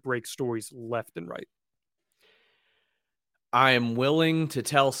able to break stories left and right. I am willing to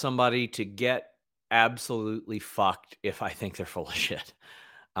tell somebody to get absolutely fucked if I think they're full of shit.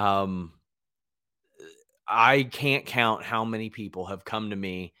 I can't count how many people have come to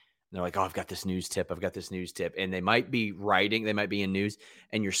me and they're like, oh, I've got this news tip. And they might be writing, they might be in news,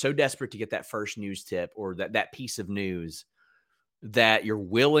 and you're so desperate to get that first news tip or that piece of news that you're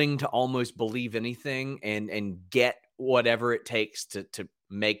willing to almost believe anything and get whatever it takes to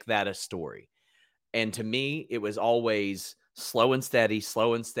make that a story. And to me, it was always slow and steady,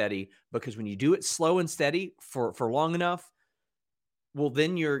 because when you do it slow and steady for long enough, well,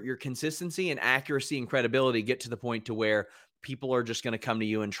 then your consistency and accuracy and credibility get to the point to where people are just going to come to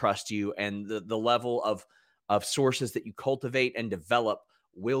you and trust you. And the level of sources that you cultivate and develop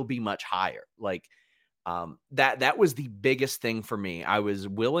will be much higher. Like that was the biggest thing for me. I was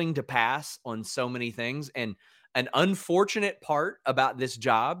willing to pass on so many things. And an unfortunate part about this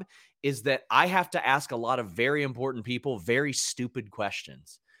job is that I have to ask a lot of very important people very stupid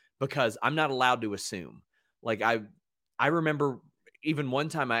questions because I'm not allowed to assume. Like I remember even one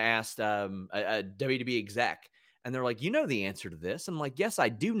time I asked a WWE exec, and they're like, you know the answer to this. I'm like, yes, I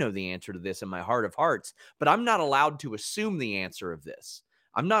do know the answer to this in my heart of hearts, but I'm not allowed to assume the answer of this.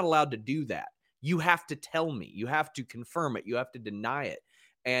 I'm not allowed to do that. You have to tell me. You have to confirm it. You have to deny it.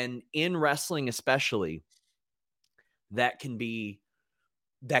 And in wrestling, especially, that can be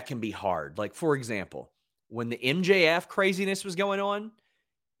hard. Like, for example, when the MJF craziness was going on,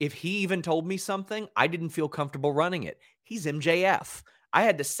 if he even told me something, I didn't feel comfortable running it. He's MJF. I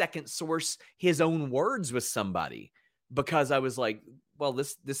had to second source his own words with somebody because I was like, well,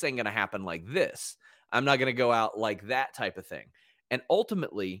 this ain't going to happen like this. I'm not going to go out like that type of thing. And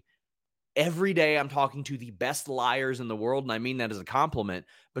ultimately, every day I'm talking to the best liars in the world, and I mean that as a compliment,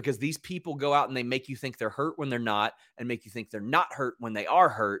 because these people go out and they make you think they're hurt when they're not, and make you think they're not hurt when they are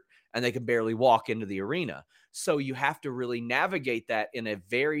hurt, and they can barely walk into the arena. So you have to really navigate that in a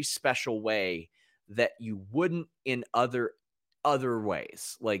very special way that you wouldn't in other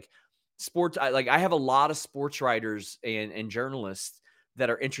ways. Like sports, I have a lot of sports writers and journalists that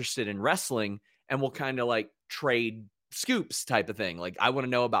are interested in wrestling and will kind of like trade scoops type of thing. Like, I want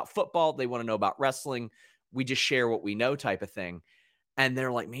to know about football, they want to know about wrestling. We just share what we know type of thing. And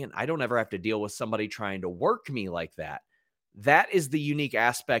they're like, man, I don't ever have to deal with somebody trying to work me like that. That is the unique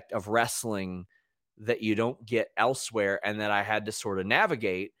aspect of wrestling that you don't get elsewhere, and that I had to sort of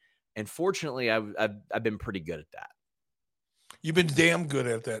navigate. And fortunately, I've been pretty good at that. You've been damn good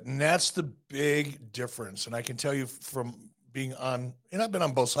at that. And that's the big difference. And I can tell you from being on, and I've been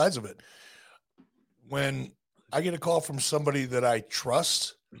on both sides of it, when I get a call from somebody that I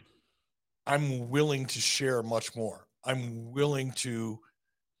trust, I'm willing to share much more. I'm willing to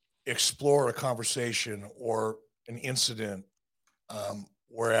explore a conversation or an incident.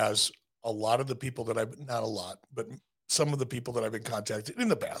 Whereas a lot of the people that not a lot, but some of the people that I've been contacted in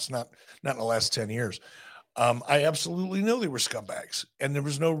the past, not in the last 10 years, I absolutely know they were scumbags, and there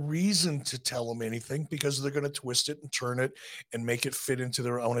was no reason to tell them anything because they're going to twist it and turn it and make it fit into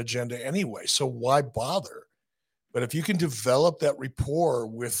their own agenda anyway. So why bother? But if you can develop that rapport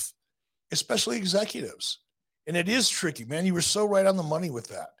with, especially executives, and it is tricky, man, you were so right on the money with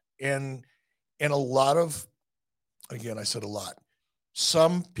that. And a lot of, again, I said a lot,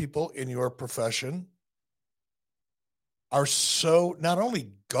 some people in your profession are so not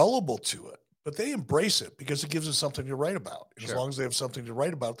only gullible to it, but they embrace it because it gives them something to write about. And as long as they have something to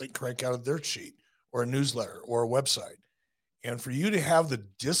write about, they can crank out a dirt sheet or a newsletter or a website. And for you to have the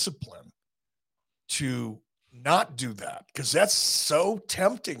discipline to not do that, because that's so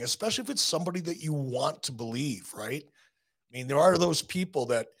tempting, especially if it's somebody that you want to believe, right? I mean, there are those people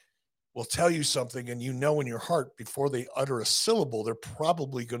that will tell you something and you know in your heart before they utter a syllable, they're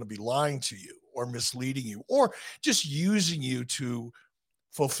probably going to be lying to you or misleading you or just using you to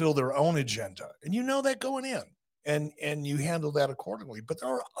fulfill their own agenda. And you know that going in, and you handle that accordingly. But there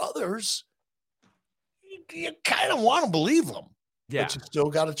are others, you kind of want to believe them, but you still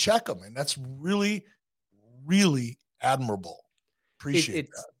got to check them. And that's really, really admirable. Appreciate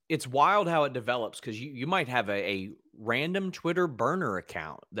that. It's wild how it develops, because you might have a random Twitter burner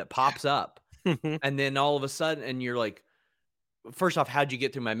account that pops up and then all of a sudden, and you're like, first off, how'd you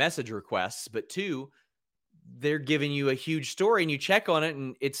get through my message requests? But two, they're giving you a huge story and you check on it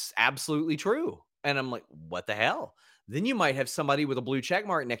and it's absolutely true. And I'm like, what the hell? Then you might have somebody with a blue check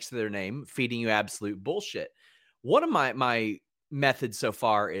mark next to their name feeding you absolute bullshit. One of my methods so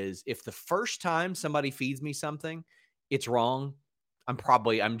far is, if the first time somebody feeds me something, it's wrong,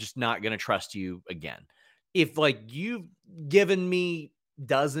 I'm just not going to trust you again. If like you've given me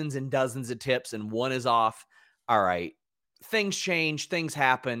dozens and dozens of tips and one is off, all right, things change, things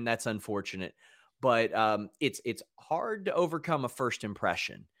happen. That's unfortunate, but it's hard to overcome a first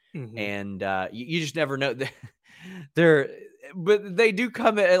impression. Mm-hmm. And you just never know. But they do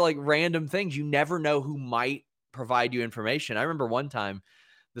come at like random things. You never know who might provide you information. I remember one time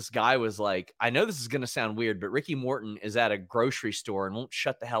this guy was like, I know this is going to sound weird, but Ricky Morton is at a grocery store and won't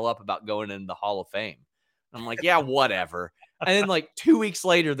shut the hell up about going in the Hall of Fame. I'm like, yeah, whatever. And then like 2 weeks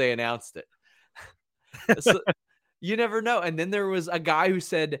later, they announced it. So, you never know. And then there was a guy who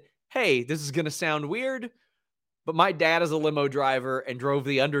said, hey, this is going to sound weird, but my dad is a limo driver and drove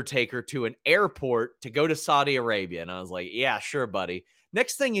The Undertaker to an airport to go to Saudi Arabia. And I was like, yeah, sure, buddy.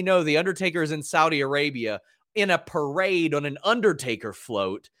 Next thing you know, The Undertaker is in Saudi Arabia in a parade on an Undertaker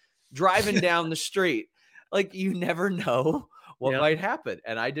float, driving down the street. Like, you never know what might happen.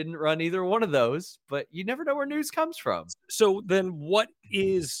 And I didn't run either one of those, but you never know where news comes from. So then what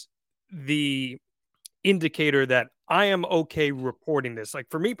is the indicator that I am okay reporting this? Like,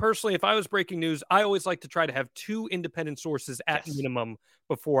 for me personally, if I was breaking news, I always like to try to have two independent sources at minimum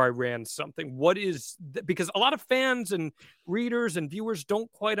before I ran something. What is because a lot of fans and readers and viewers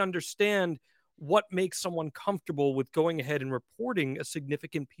don't quite understand what makes someone comfortable with going ahead and reporting a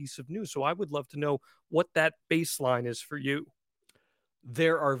significant piece of news. So I would love to know what that baseline is for you.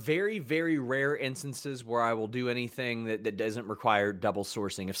 There are very, very rare instances where I will do anything that doesn't require double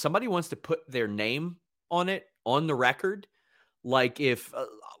sourcing. If somebody wants to put their name on it, on the record, like if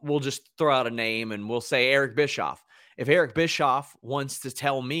we'll just throw out a name and we'll say Eric Bischoff. If Eric Bischoff wants to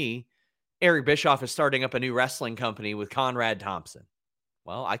tell me Eric Bischoff is starting up a new wrestling company with Conrad Thompson,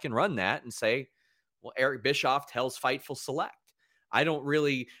 well, I can run that and say, well, Eric Bischoff tells Fightful Select. I'm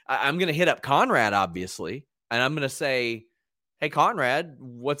going to hit up Conrad, obviously, and I'm going to say, hey, Conrad,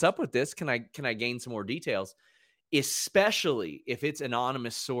 what's up with this? Can I gain some more details? Especially if it's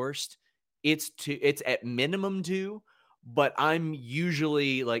anonymous sourced, it's at minimum 2, but I'm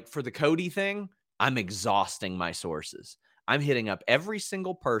usually like for the Cody thing, I'm exhausting my sources. I'm hitting up every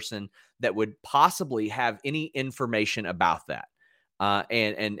single person that would possibly have any information about that,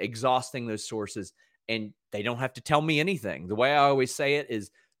 and exhausting those sources. And they don't have to tell me anything. The way I always say it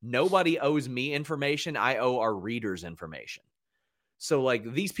is nobody owes me information. I owe our readers information. So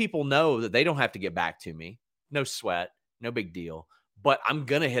like these people know that they don't have to get back to me. No sweat, no big deal. But I'm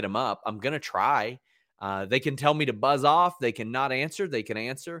going to hit them up. I'm going to try. They can tell me to buzz off. They can not answer. They can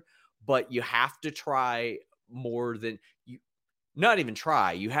answer. But you have to try more than you, not even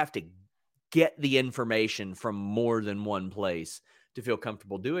try. You have to get the information from more than one place to feel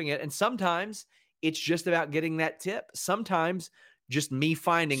comfortable doing it. And sometimes it's just about getting that tip. Sometimes just me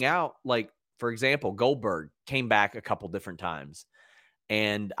finding out, like, for example, Goldberg came back a couple different times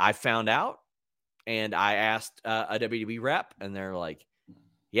and I found out and I asked a WWE rep and they're like,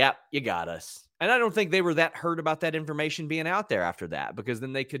 yeah, you got us. And I don't think they were that hurt about that information being out there after that, because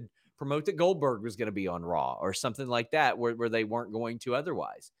then they could promote that Goldberg was going to be on Raw or something like that where they weren't going to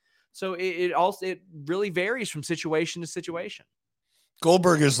otherwise. So it really varies from situation to situation.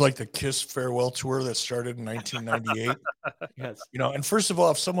 Goldberg is like the Kiss farewell tour that started in 1998. Yes. You know, and first of all,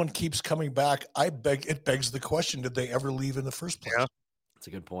 if someone keeps coming back, it begs the question, did they ever leave in the first place? Yeah. That's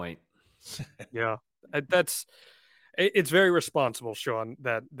a good point. Yeah. It's very responsible, Sean,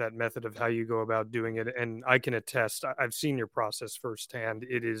 that method of how you go about doing it. And I can attest, I've seen your process firsthand.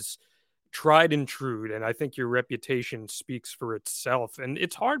 It is tried and true. And I think your reputation speaks for itself. And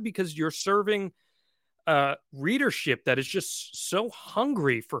it's hard because you're serving readership that is just so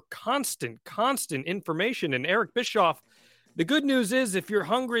hungry for constant information. And Eric Bischoff, the good news is if you're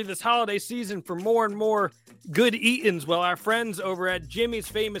hungry this holiday season for more and more good eatings, well, our friends over at Jimmy's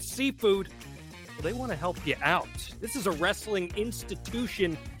Famous Seafood, well, they want to help you out. This is a wrestling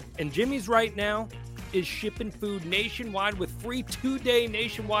institution, and Jimmy's right now is shipping food nationwide with free 2-day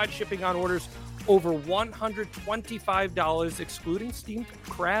nationwide shipping on orders over $125, excluding steamed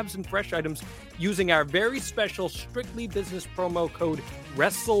crabs and fresh items, using our very special Strictly Business promo code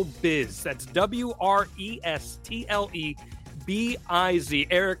WrestleBiz. That's WRESTLEBIZ.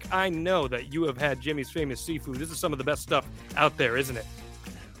 Eric, I know that you have had Jimmy's Famous Seafood. This is some of the best stuff out there, isn't it?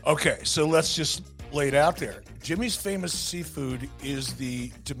 Okay, so let's just lay it out there. Jimmy's Famous Seafood is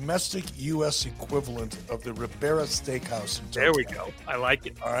the domestic U.S. equivalent of the Ribera Steakhouse in There we go. I like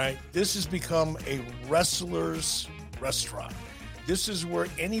it. All right. This has become a wrestler's restaurant. This is where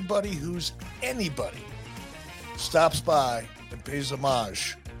anybody stops by and pays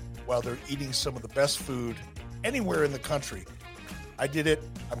homage while they're eating some of the best food anywhere in the country. I did it.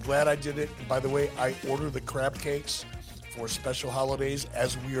 I'm glad I did it. And by the way, I order the crab cakes for special holidays,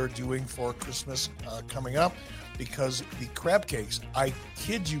 as we are doing for Christmas coming up, because the crab cakes, I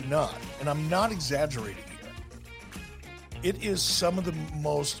kid you not, and I'm not exaggerating here, it is some of the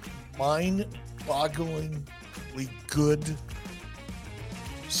most mind-bogglingly good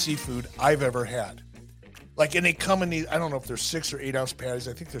seafood I've ever had. Like, and they come in these, I don't know if they're 6 or 8 ounce patties.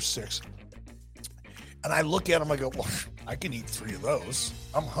 I think they're 6. And I look at them, I go, well, I can eat 3 of those.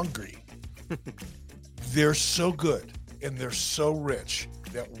 I'm hungry. They're so good. And they're so rich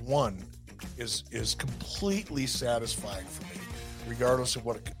that one is completely satisfying for me, regardless of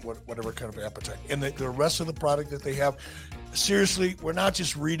whatever kind of appetite. And the rest of the product that they have, seriously, we're not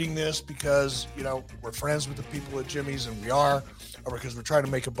just reading this because, you know, we're friends with the people at Jimmy's, and we are, or because we're trying to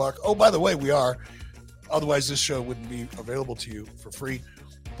make a buck. Oh, by the way, we are. Otherwise, this show wouldn't be available to you for free.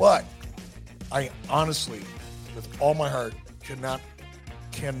 But I honestly, with all my heart, cannot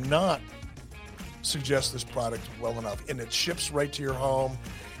suggest this product well enough. And it ships right to your home.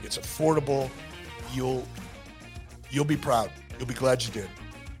 It's affordable. You'll be proud. You'll be glad you did.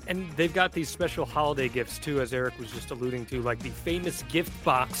 And they've got these special holiday gifts too, as Eric was just alluding to, like the famous gift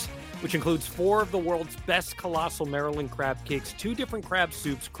box, which includes 4 of the world's best colossal Maryland crab cakes, 2 different crab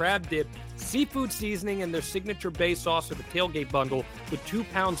soups, crab dip, seafood seasoning, and their signature bay sauce, or the tailgate bundle, with 2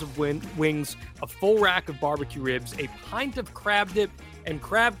 pounds of wings, a full rack of barbecue ribs, a pint of crab dip, and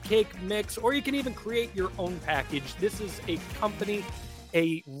crab cake mix, or you can even create your own package. This is a company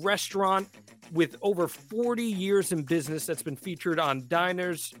a restaurant with over 40 years in business that's been featured on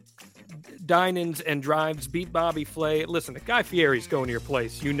diners, dine-ins, and drives. Beat Bobby Flay. Listen, if Guy Fieri's going to your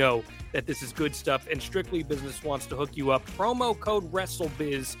place, you know that this is good stuff, and Strictly Business wants to hook you up. Promo code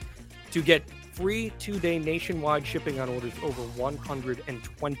WrestleBiz to get free 2-day nationwide shipping on orders over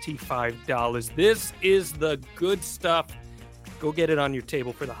 $125. This is the good stuff. Go get it on your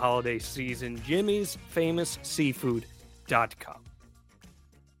table for the holiday season. Jimmy's Famous Seafood.com.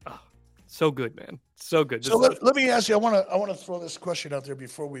 Oh, so good, man. So good. So let me ask you, I want to throw this question out there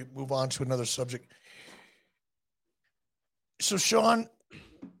before we move on to another subject. So Sean,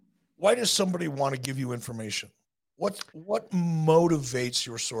 why does somebody want to give you information? What motivates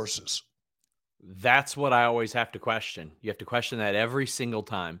your sources? That's what I always have to question. You have to question that every single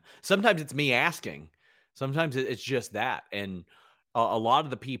time. Sometimes it's me asking. Sometimes it's just that. And a lot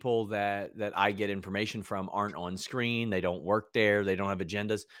of the people that I get information from aren't on screen. They don't work there. They don't have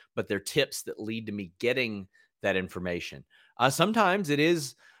agendas, but they're tips that lead to me getting that information. Sometimes it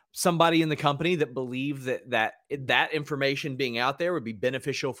is somebody in the company that believe that information being out there would be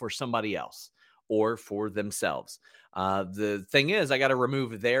beneficial for somebody else or for themselves. The thing is, I got to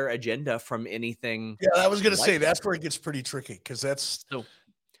remove their agenda from anything. Yeah, I was going to say that's where it gets pretty tricky, because that's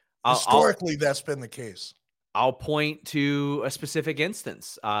historically that's been the case. I'll point to a specific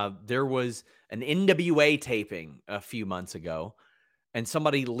instance. There was an NWA taping a few months ago, and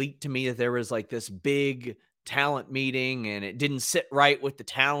somebody leaked to me that there was like this big talent meeting and it didn't sit right with the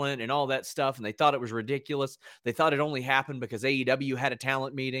talent and all that stuff. And they thought it was ridiculous. They thought it only happened because AEW had a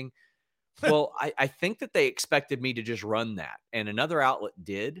talent meeting. Well, I think that they expected me to just run that, and another outlet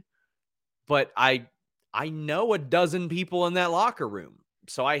did, but I know a dozen people in that locker room.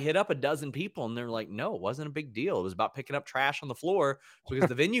 So I hit up a dozen people and they're like, no, it wasn't a big deal. It was about picking up trash on the floor because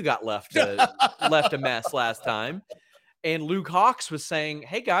the venue got left a mess last time. And Luke Hawx was saying,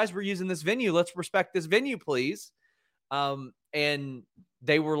 hey guys, we're using this venue. Let's respect this venue, please. And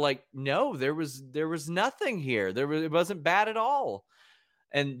they were like, no, there was nothing here. It wasn't bad at all.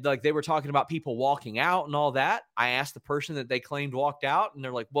 And like, they were talking about people walking out and all that. I asked the person that they claimed walked out, and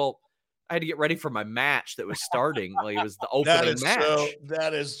they're like, well, I had to get ready for my match that was starting. Like, it was the opening match.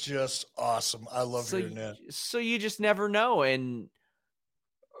 That is just awesome. I love hearing that. So you just never know. And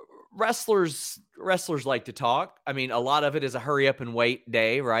wrestlers like to talk. I mean, a lot of it is a hurry up and wait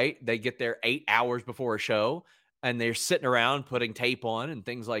day, right? They get there 8 hours before a show and they're sitting around putting tape on and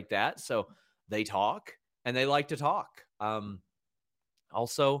things like that. So they talk and they like to talk.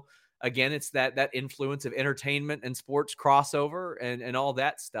 Also, again, it's that influence of entertainment and sports crossover and all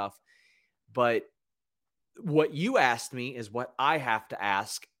that stuff. But what you asked me is what I have to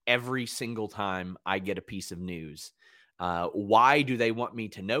ask every single time I get a piece of news. Why do they want me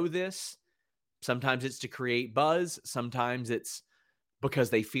to know this? Sometimes it's to create buzz. Sometimes it's because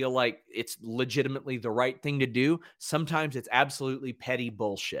they feel like it's legitimately the right thing to do. Sometimes it's absolutely petty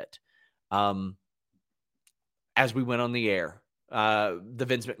bullshit. As we went on the air, the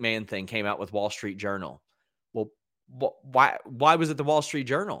Vince McMahon thing came out with Wall Street Journal. Well, why was it the Wall Street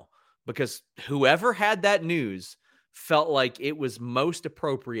Journal? Because whoever had that news felt like it was most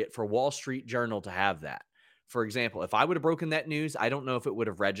appropriate for Wall Street Journal to have that. For example, if I would have broken that news, I don't know if it would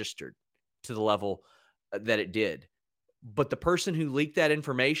have registered to the level that it did. But the person who leaked that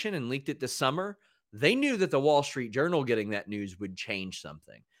information and leaked it this summer, they knew that the Wall Street Journal getting that news would change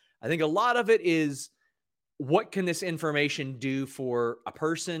something. I think a lot of it is, what can this information do for a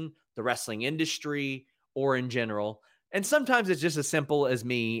person, the wrestling industry, or in general? And sometimes it's just as simple as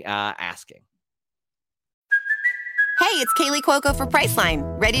me asking. Hey, it's Kaylee Cuoco for Priceline.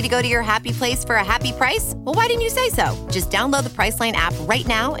 Ready to go to your happy place for a happy price? Well, why didn't you say so? Just download the Priceline app right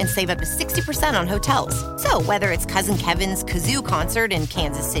now and save up to 60% on hotels. So whether it's Cousin Kevin's Kazoo Concert in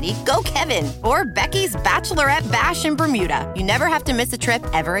Kansas City, go Kevin, or Becky's Bachelorette Bash in Bermuda, you never have to miss a trip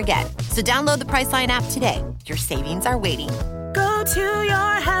ever again. So download the Priceline app today. Your savings are waiting. Go to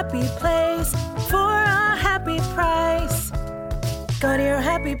your happy place for a happy price. Go to your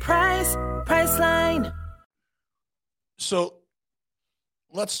happy price, Priceline. So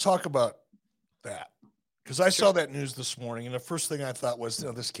let's talk about that, because I saw that news this morning, and the first thing I thought was,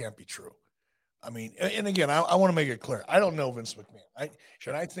 no, this can't be true. I mean, and again, I want to make it clear. I don't know Vince McMahon.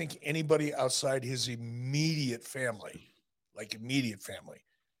 I think anybody outside his immediate family,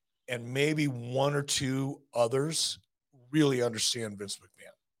 and maybe one or two others really understand Vince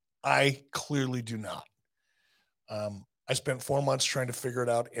McMahon. I clearly do not. I spent 4 months trying to figure it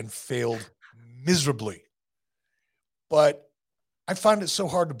out and failed miserably. But I find it so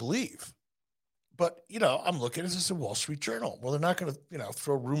hard to believe. but I'm looking at this as a Wall Street Journal. Well, they're not going to,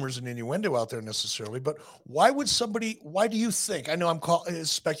 throw rumors and innuendo out there necessarily, but why do you think, I know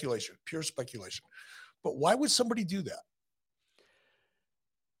it's speculation, pure speculation, but why would somebody do that?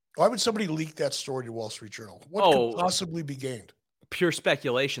 Why would somebody leak that story to Wall Street Journal? What could possibly be gained? Pure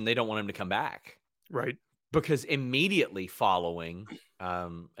speculation. They don't want him to come back. Right. Because immediately following,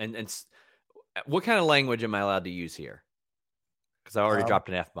 and what kind of language am I allowed to use here? Because I already dropped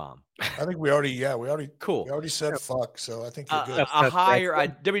an F-bomb. I think we already cool. We already said fuck, so I think you're good.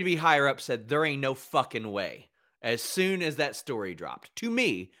 WWE higher up said there ain't no fucking way. As soon as that story dropped to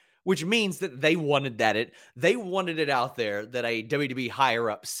me, which means that they wanted they wanted it out there that a WWE higher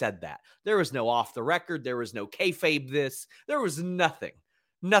up said that. There was no off the record. There was no kayfabe this. There was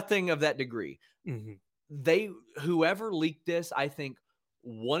nothing of that degree. Mm-hmm. Whoever leaked this, I think,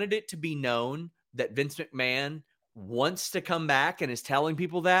 wanted it to be known that Vince McMahon wants to come back and is telling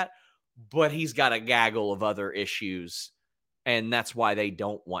people that, but he's got a gaggle of other issues, and that's why they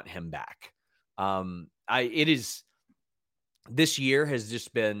don't want him back. This year has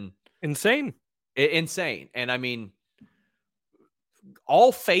just been insane. And I mean,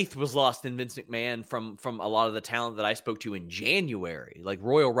 all faith was lost in Vince McMahon from a lot of the talent that I spoke to in January, like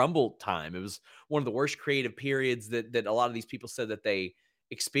Royal Rumble time. It was one of the worst creative periods that a lot of these people said that they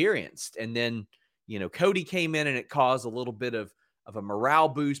experienced. And then, Cody came in and it caused a little bit of a morale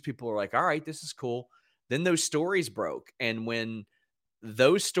boost. People were like, all right, this is cool. Then those stories broke. And when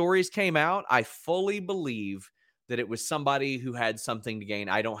those stories came out, I fully believe that it was somebody who had something to gain.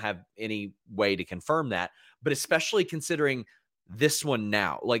 I don't have any way to confirm that, but especially considering this one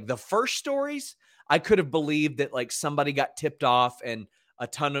now, like the first stories, I could have believed that like somebody got tipped off and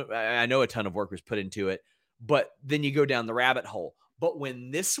I know a ton of work was put into it, but then you go down the rabbit hole. But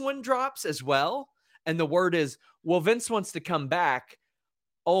when this one drops as well, and the word is, well, Vince wants to come back.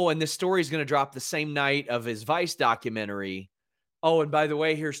 Oh, and this story is going to drop the same night of his Vice documentary. Oh, and by the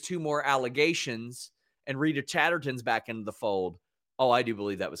way, here's 2 more allegations. And Rita Chatterton's back into the fold. Oh, I do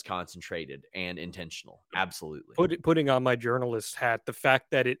believe that was concentrated and intentional. Absolutely. Putting on my journalist hat, the fact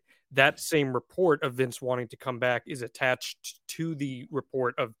that that same report of Vince wanting to come back is attached to the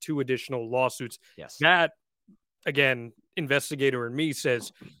report of 2 additional lawsuits. Yes. That, again, investigator in me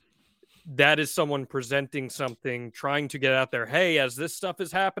says that is someone presenting something, trying to get out there. Hey, as this stuff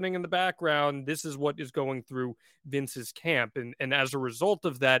is happening in the background, this is what is going through Vince's camp. And as a result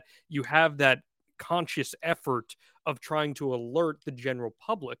of that, you have that conscious effort of trying to alert the general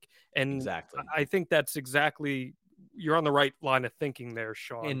public. And exactly. I think that's exactly, you're on the right line of thinking there,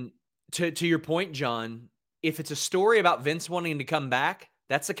 Sean. And to your point, John, if it's a story about Vince wanting to come back,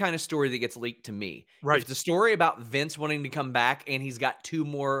 that's the kind of story that gets leaked to me. Right. If it's a story about Vince wanting to come back and he's got 2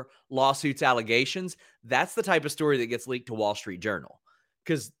 more lawsuits, allegations, that's the type of story that gets leaked to Wall Street Journal.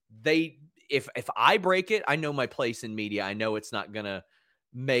 Because if I break it, I know my place in media. I know it's not going to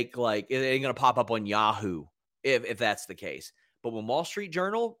make it ain't going to pop up on Yahoo if that's the case. But when Wall Street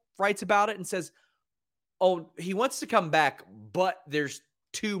Journal writes about it and says, oh, he wants to come back, but there's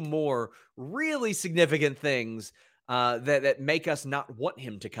 2 more really significant things that make us not want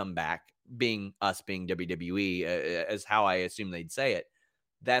him to come back, being WWE, as how I assume they'd say it.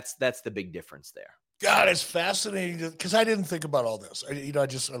 That's the big difference there. God, it's fascinating because I didn't think about all this. I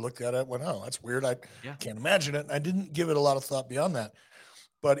looked at it and went, oh, that's weird. I can't imagine it. And I didn't give it a lot of thought beyond that.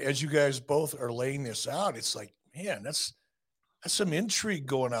 But as you guys both are laying this out, it's like, man, that's some intrigue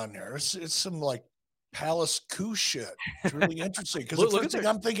going on there. It's some like palace coup shit. It's really interesting because the first thing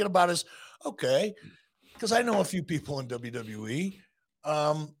I'm thinking about is, okay, because I know a few people in WWE,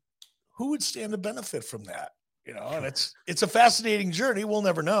 who would stand to benefit from that? And it's a fascinating journey. We'll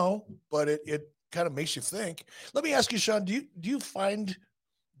never know, but it kind of makes you think. Let me ask you, Sean, do you find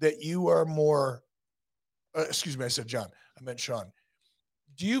that you are more, excuse me, I said John, I meant Sean.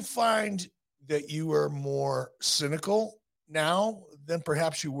 Do you find that you are more cynical now than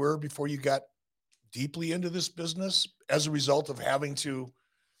perhaps you were before you got deeply into this business as a result of having to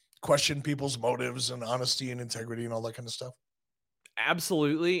question people's motives and honesty and integrity and all that kind of stuff?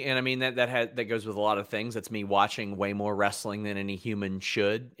 Absolutely. And I mean, that goes with a lot of things. That's me watching way more wrestling than any human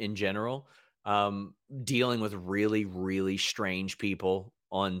should in general. Dealing with really, really strange people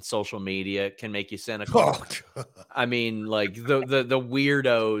on social media can make you cynical. Oh, I mean, like the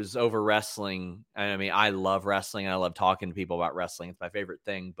weirdos over wrestling. I mean, I love wrestling. I love talking to people about wrestling. It's my favorite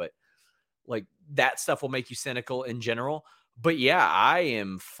thing, but like that stuff will make you cynical in general. But yeah,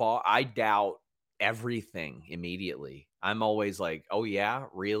 I doubt everything immediately. I'm always like, oh yeah,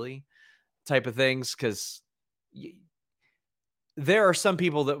 really? Type of things. Cause there are some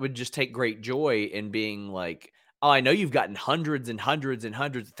people that would just take great joy in being like, Oh, I know you've gotten hundreds and hundreds and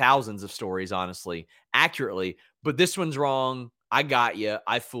hundreds, thousands of stories, honestly, accurately, but this one's wrong. I got you.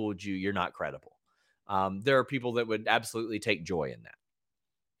 I fooled you. You're not credible. There are people that would absolutely take joy in that.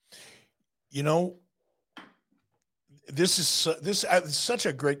 You know, this is such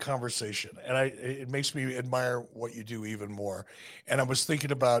a great conversation, and it makes me admire what you do even more. And I was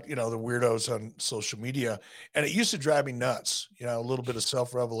thinking about, the weirdos on social media, and it used to drive me nuts. A little bit of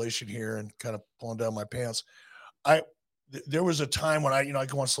self-revelation here and kind of pulling down my pants. There was a time when I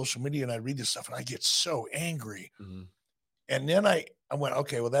go on social media and I read this stuff and I get so angry. Mm-hmm. And then I went,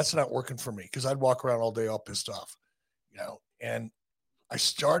 okay, well, that's not working for me, because I'd walk around all day all pissed off, and I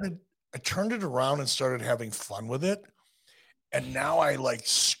turned it around and started having fun with it. And now I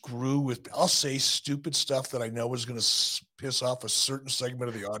I'll say stupid stuff that I know is going to piss off a certain segment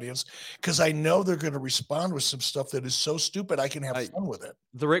of the audience, because I know they're going to respond with some stuff that is so stupid I can have fun with it.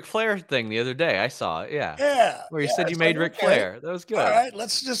 The Ric Flair thing the other day, I saw it. Yeah. Yeah. Where you said you made Ric Flair. That was good. All right,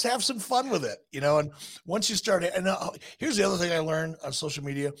 let's just have some fun with it, and once you start, and here's the other thing I learned on social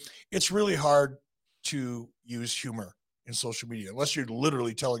media. It's really hard to use humor in social media unless you're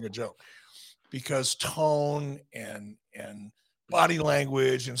literally telling a joke, because tone and body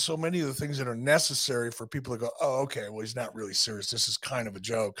language and so many of the things that are necessary for people to go, oh, okay, well, he's not really serious. This is kind of a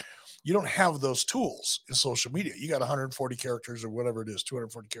joke. You don't have those tools in social media. You got 140 characters or whatever it is,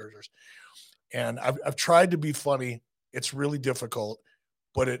 240 characters. And I've tried to be funny. It's really difficult,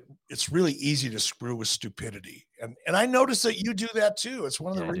 but it's really easy to screw with stupidity. And I notice that you do that too. It's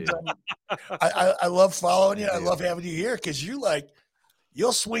one of the reasons I love following you. I love having you here, because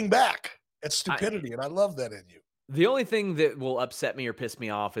you'll swing back at stupidity. And I love that in you. The only thing that will upset me or piss me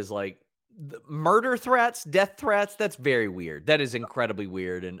off is murder threats, death threats. That's very weird. That is incredibly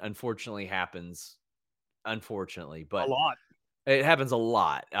weird, and unfortunately happens. Unfortunately, but a lot. It happens a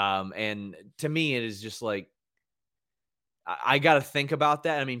lot. And to me, it is just I got to think about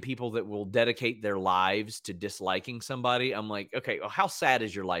that. I mean, people that will dedicate their lives to disliking somebody. I'm like, okay, well, how sad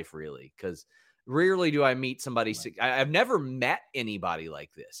is your life really? Because rarely do I meet somebody. I've never met anybody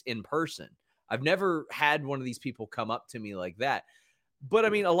like this in person. I've never had one of these people come up to me like that. But I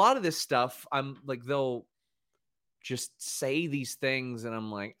mean, a lot of this stuff, I'm like, they'll just say these things and I'm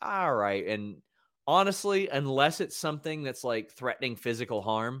like, all right. And honestly, unless it's something that's threatening physical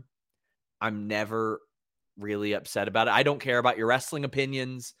harm, I'm never really upset about it. I don't care about your wrestling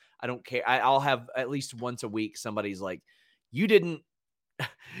opinions. I don't care. I'll have at least once a week, somebody's like, you didn't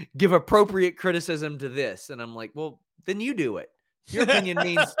give appropriate criticism to this. And I'm like, well, then you do it. Your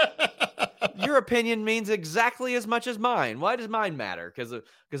opinion means exactly as much as mine. Why does mine matter? Because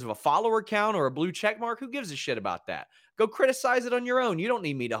of a follower count or a blue check mark? Who gives a shit about that? Go criticize it on your own. You don't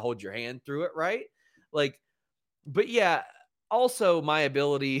need me to hold your hand through it, right? But yeah, also my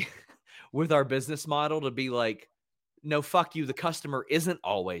ability with our business model to be no, fuck you, the customer isn't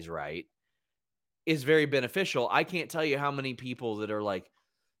always right, is very beneficial. I can't tell you how many people that are like,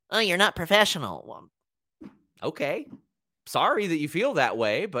 oh, you're not professional. Well, okay. Sorry that you feel that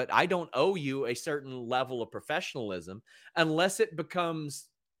way, but I don't owe you a certain level of professionalism unless it becomes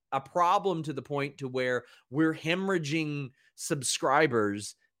a problem to the point to where we're hemorrhaging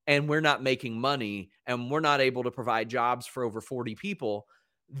subscribers and we're not making money and we're not able to provide jobs for over 40 people.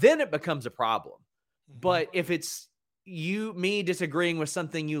 Then it becomes a problem. Mm-hmm. But if it's me disagreeing with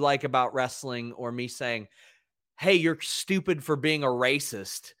something you like about wrestling, or me saying, hey, you're stupid for being a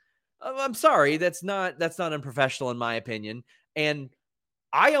racist, I'm sorry, that's not unprofessional in my opinion. And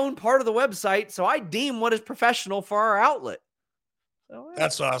I own part of the website, so I deem what is professional for our outlet. So,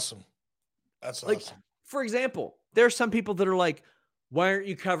 that's awesome. That's awesome. For example, there are some people that are like, why aren't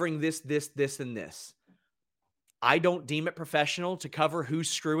you covering this, and this? I don't deem it professional to cover who's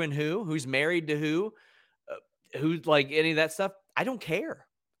screwing who's married to who's any of that stuff. I don't care.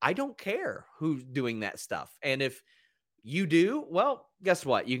 I don't care who's doing that stuff. And if you do, well, guess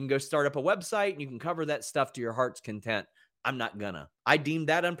what? You can go start up a website and you can cover that stuff to your heart's content. I'm not gonna. I deemed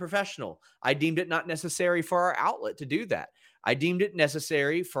that unprofessional. I deemed it not necessary for our outlet to do that. I deemed it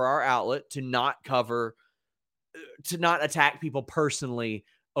necessary for our outlet to not attack people personally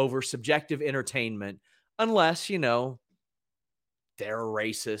over subjective entertainment, unless, they're a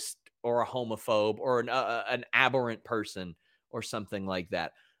racist or a homophobe or an aberrant person or something like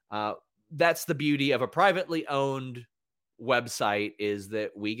that. That's the beauty of a privately owned website, is that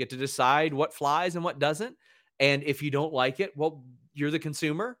we get to decide what flies and what doesn't. And if you don't like it, well, you're the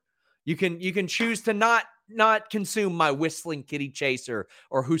consumer. You can choose to not consume my whistling kitty chaser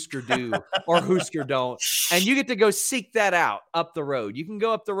or Husker Do or Husker Don't. And you get to go seek that out up the road. You can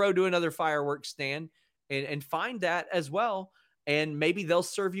go up the road to another fireworks stand and find that as well. And maybe they'll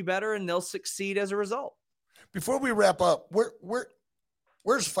serve you better and they'll succeed as a result. Before we wrap up,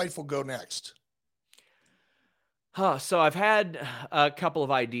 where's Fightful go next? So I've had a couple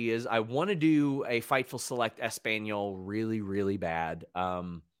of ideas. I want to do a Fightful Select Espanol really, really bad,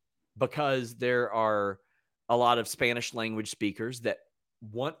 because there are a lot of Spanish language speakers that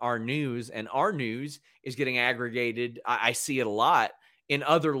want our news, and our news is getting aggregated. I see it a lot in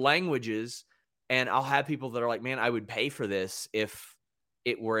other languages, and I'll have people that are like, man, I would pay for this if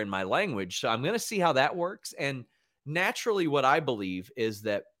it were in my language. So I'm going to see how that works. And naturally, what I believe is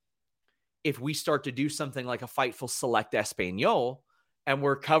that if we start to do something like a Fightful Select Espanol, and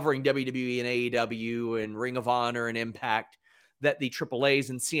we're covering WWE and AEW and Ring of Honor and Impact, that the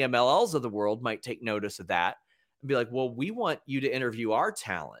AAAs and CMLLs of the world might take notice of that and be like, well, we want you to interview our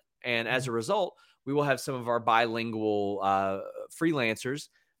talent. And as a result, we will have some of our bilingual freelancers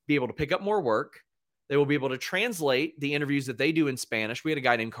be able to pick up more work. They will be able to translate the interviews that they do in Spanish. We had a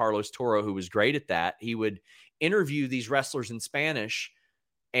guy named Carlos Toro who was great at that. He would interview these wrestlers in Spanish,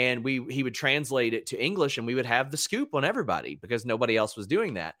 and he would translate it to English, and we would have the scoop on everybody because nobody else was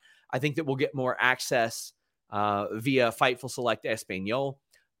doing that. I think that we'll get more access via Fightful Select Espanol.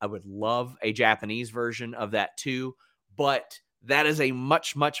 I would love a Japanese version of that too, but that is a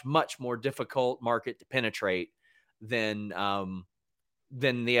much, much, much more difficult market to penetrate than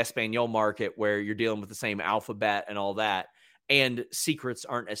the Espanol market, where you're dealing with the same alphabet and all that, and secrets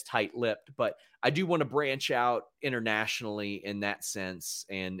aren't as tight-lipped. But I do want to branch out internationally in that sense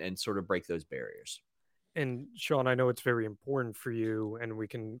and sort of break those barriers. And Sean, I know it's very important for you, and we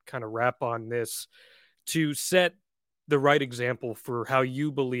can kind of wrap on this, to set the right example for how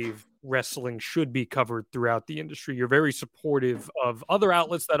you believe wrestling should be covered throughout the industry. You're very supportive of other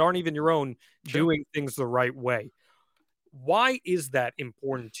outlets that aren't even your own doing things the right way. Why is that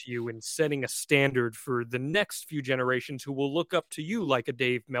important to you in setting a standard for the next few generations who will look up to you, like a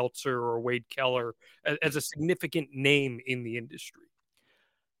Dave Meltzer or Wade Keller, as a significant name in the industry?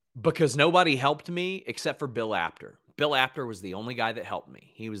 Because nobody helped me except for Bill Apter. Bill Apter was the only guy that helped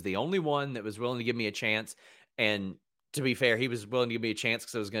me. He was the only one that was willing to give me a chance. And to be fair, he was willing to give me a chance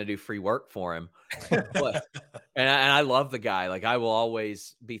because I was going to do free work for him. But, and I love the guy. Like, I will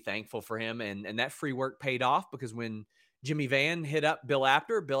always be thankful for him. And that free work paid off, because when Jimmy Van hit up Bill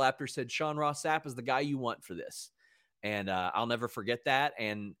Apter said, Sean Ross Sapp is the guy you want for this. And I'll never forget that.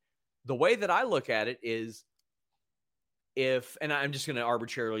 And the way that I look at it is, and I'm just going to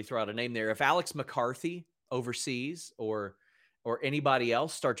arbitrarily throw out a name there, if Alex McCarthy overseas or anybody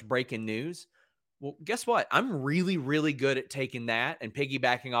else starts breaking news, well, guess what? I'm really, really good at taking that and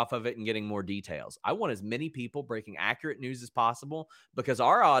piggybacking off of it and getting more details. I want as many people breaking accurate news as possible, because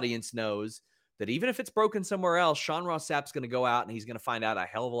our audience knows that even if it's broken somewhere else, Sean Ross Sapp's going to go out and he's going to find out a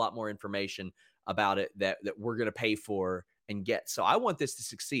hell of a lot more information about it that we're going to pay for and get. So I want this to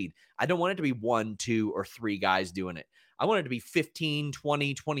succeed. I don't want it to be 1, 2, or 3 guys doing it. I want it to be 15,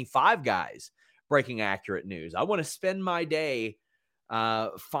 20, 25 guys breaking accurate news. I want to spend my day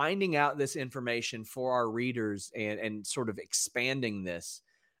finding out this information for our readers and sort of expanding this,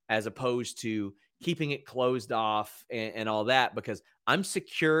 as opposed to keeping it closed off and all that, because I'm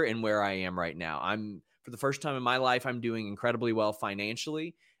secure in where I am right now. For the first time in my life, I'm doing incredibly well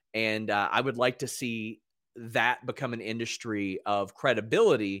financially. And I would like to see that become an industry of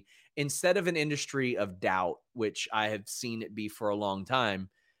credibility instead of an industry of doubt, which I have seen it be for a long time.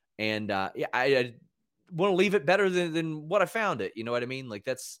 And I want to leave it better than what I found it. You know what I mean? Like,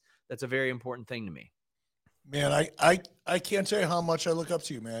 that's a very important thing to me. Man, I can't tell you how much I look up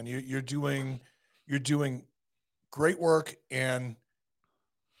to you, man. You're doing great work, and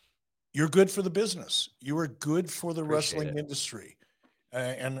you're good for the business. You are good for the wrestling industry.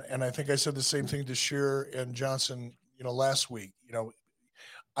 And I think I said the same thing to Shearer and Johnson, last week.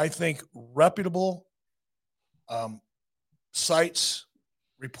 I think reputable sites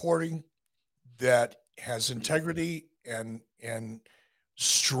reporting that has integrity and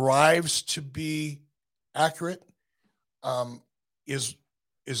strives to be accurate is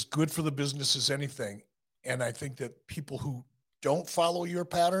good for the business as anything. And I think that people who don't follow your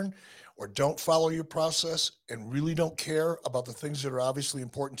pattern or don't follow your process and really don't care about the things that are obviously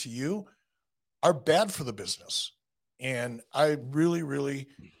important to you are bad for the business. And I really, really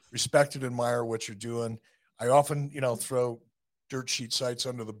respect and admire what you're doing. I often, throw dirt sheet sites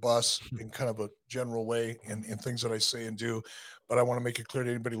under the bus in kind of a general way in things that I say and do. But I want to make it clear to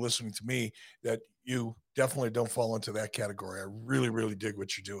anybody listening to me that you definitely don't fall into that category. I really, really dig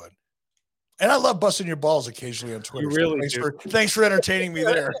what you're doing. And I love busting your balls occasionally on Twitter. You really thanks for entertaining me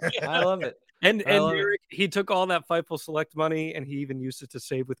there. I love it. And Eric, he took all that Fightful Select money and he even used it to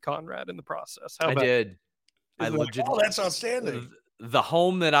save with Conrad in the process. I did. Oh, that's outstanding. the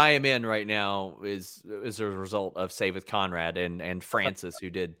home that I am in right now is a result of Save with Conrad and Francis, who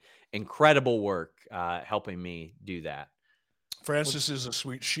did incredible work helping me do that. Francis is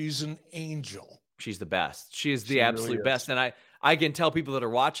she's an angel. She's the best. She is the absolute best. And I can tell people that are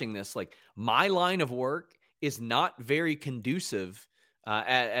watching this, like, my line of work is not very conducive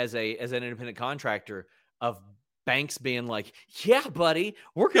as an independent contractor of banks being like, yeah, buddy,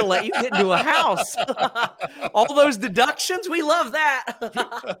 we're going to let you get into a house. All those deductions, we love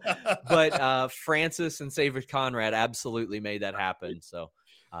that. But Francis and Save with Conrad absolutely made that happen. So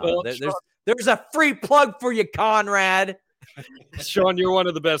there's a free plug for you, Conrad. Sean, you're one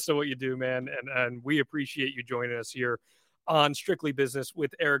of the best at what you do, man. And we appreciate you joining us here on Strictly Business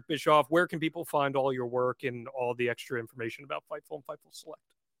with Eric Bischoff. Where can people find all your work and all the extra information about Fightful and Fightful Select?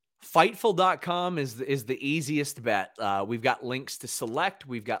 Fightful.com is the easiest bet. We've got links to Select.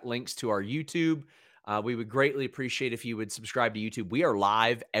 We've got links to our YouTube. We would greatly appreciate if you would subscribe to YouTube. We are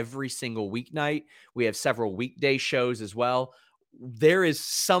live every single weeknight. We have several weekday shows as well. There is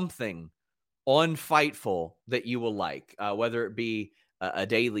something on Fightful that you will like, whether it be a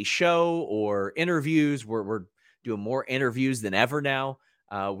daily show or interviews. We're doing more interviews than ever now.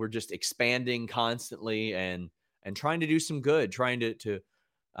 We're just expanding constantly and trying to do some good, trying to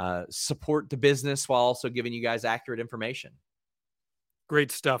support the business while also giving you guys accurate information.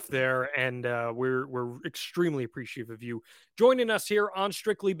 Great stuff there. And we're extremely appreciative of you joining us here on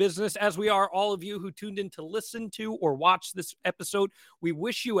Strictly Business, as we are all of you who tuned in to listen to or watch this episode. We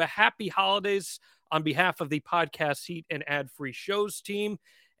wish you a happy holidays on behalf of the Podcast Heat and Ad-Free Shows team.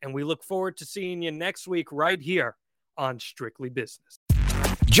 And we look forward to seeing you next week right here on Strictly Business.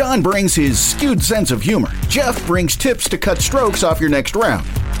 John brings his skewed sense of humor. Jeff brings tips to cut strokes off your next round.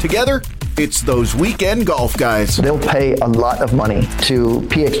 Together, it's those weekend golf guys. They'll pay a lot of money to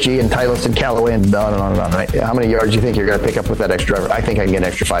PXG and Titleist and Callaway and on and on and on, right? How many yards do you think you're going to pick up with that extra driver? I think I can get an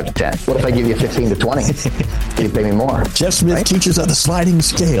extra 5 to 10. What if I give you 15 to 20? You pay me more. Jeff Smith teaches on a sliding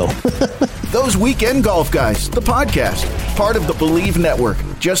scale. Those Weekend Golf Guys, the podcast, part of the Believe Network.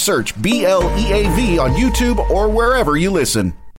 Just search BLEAV on YouTube or wherever you listen.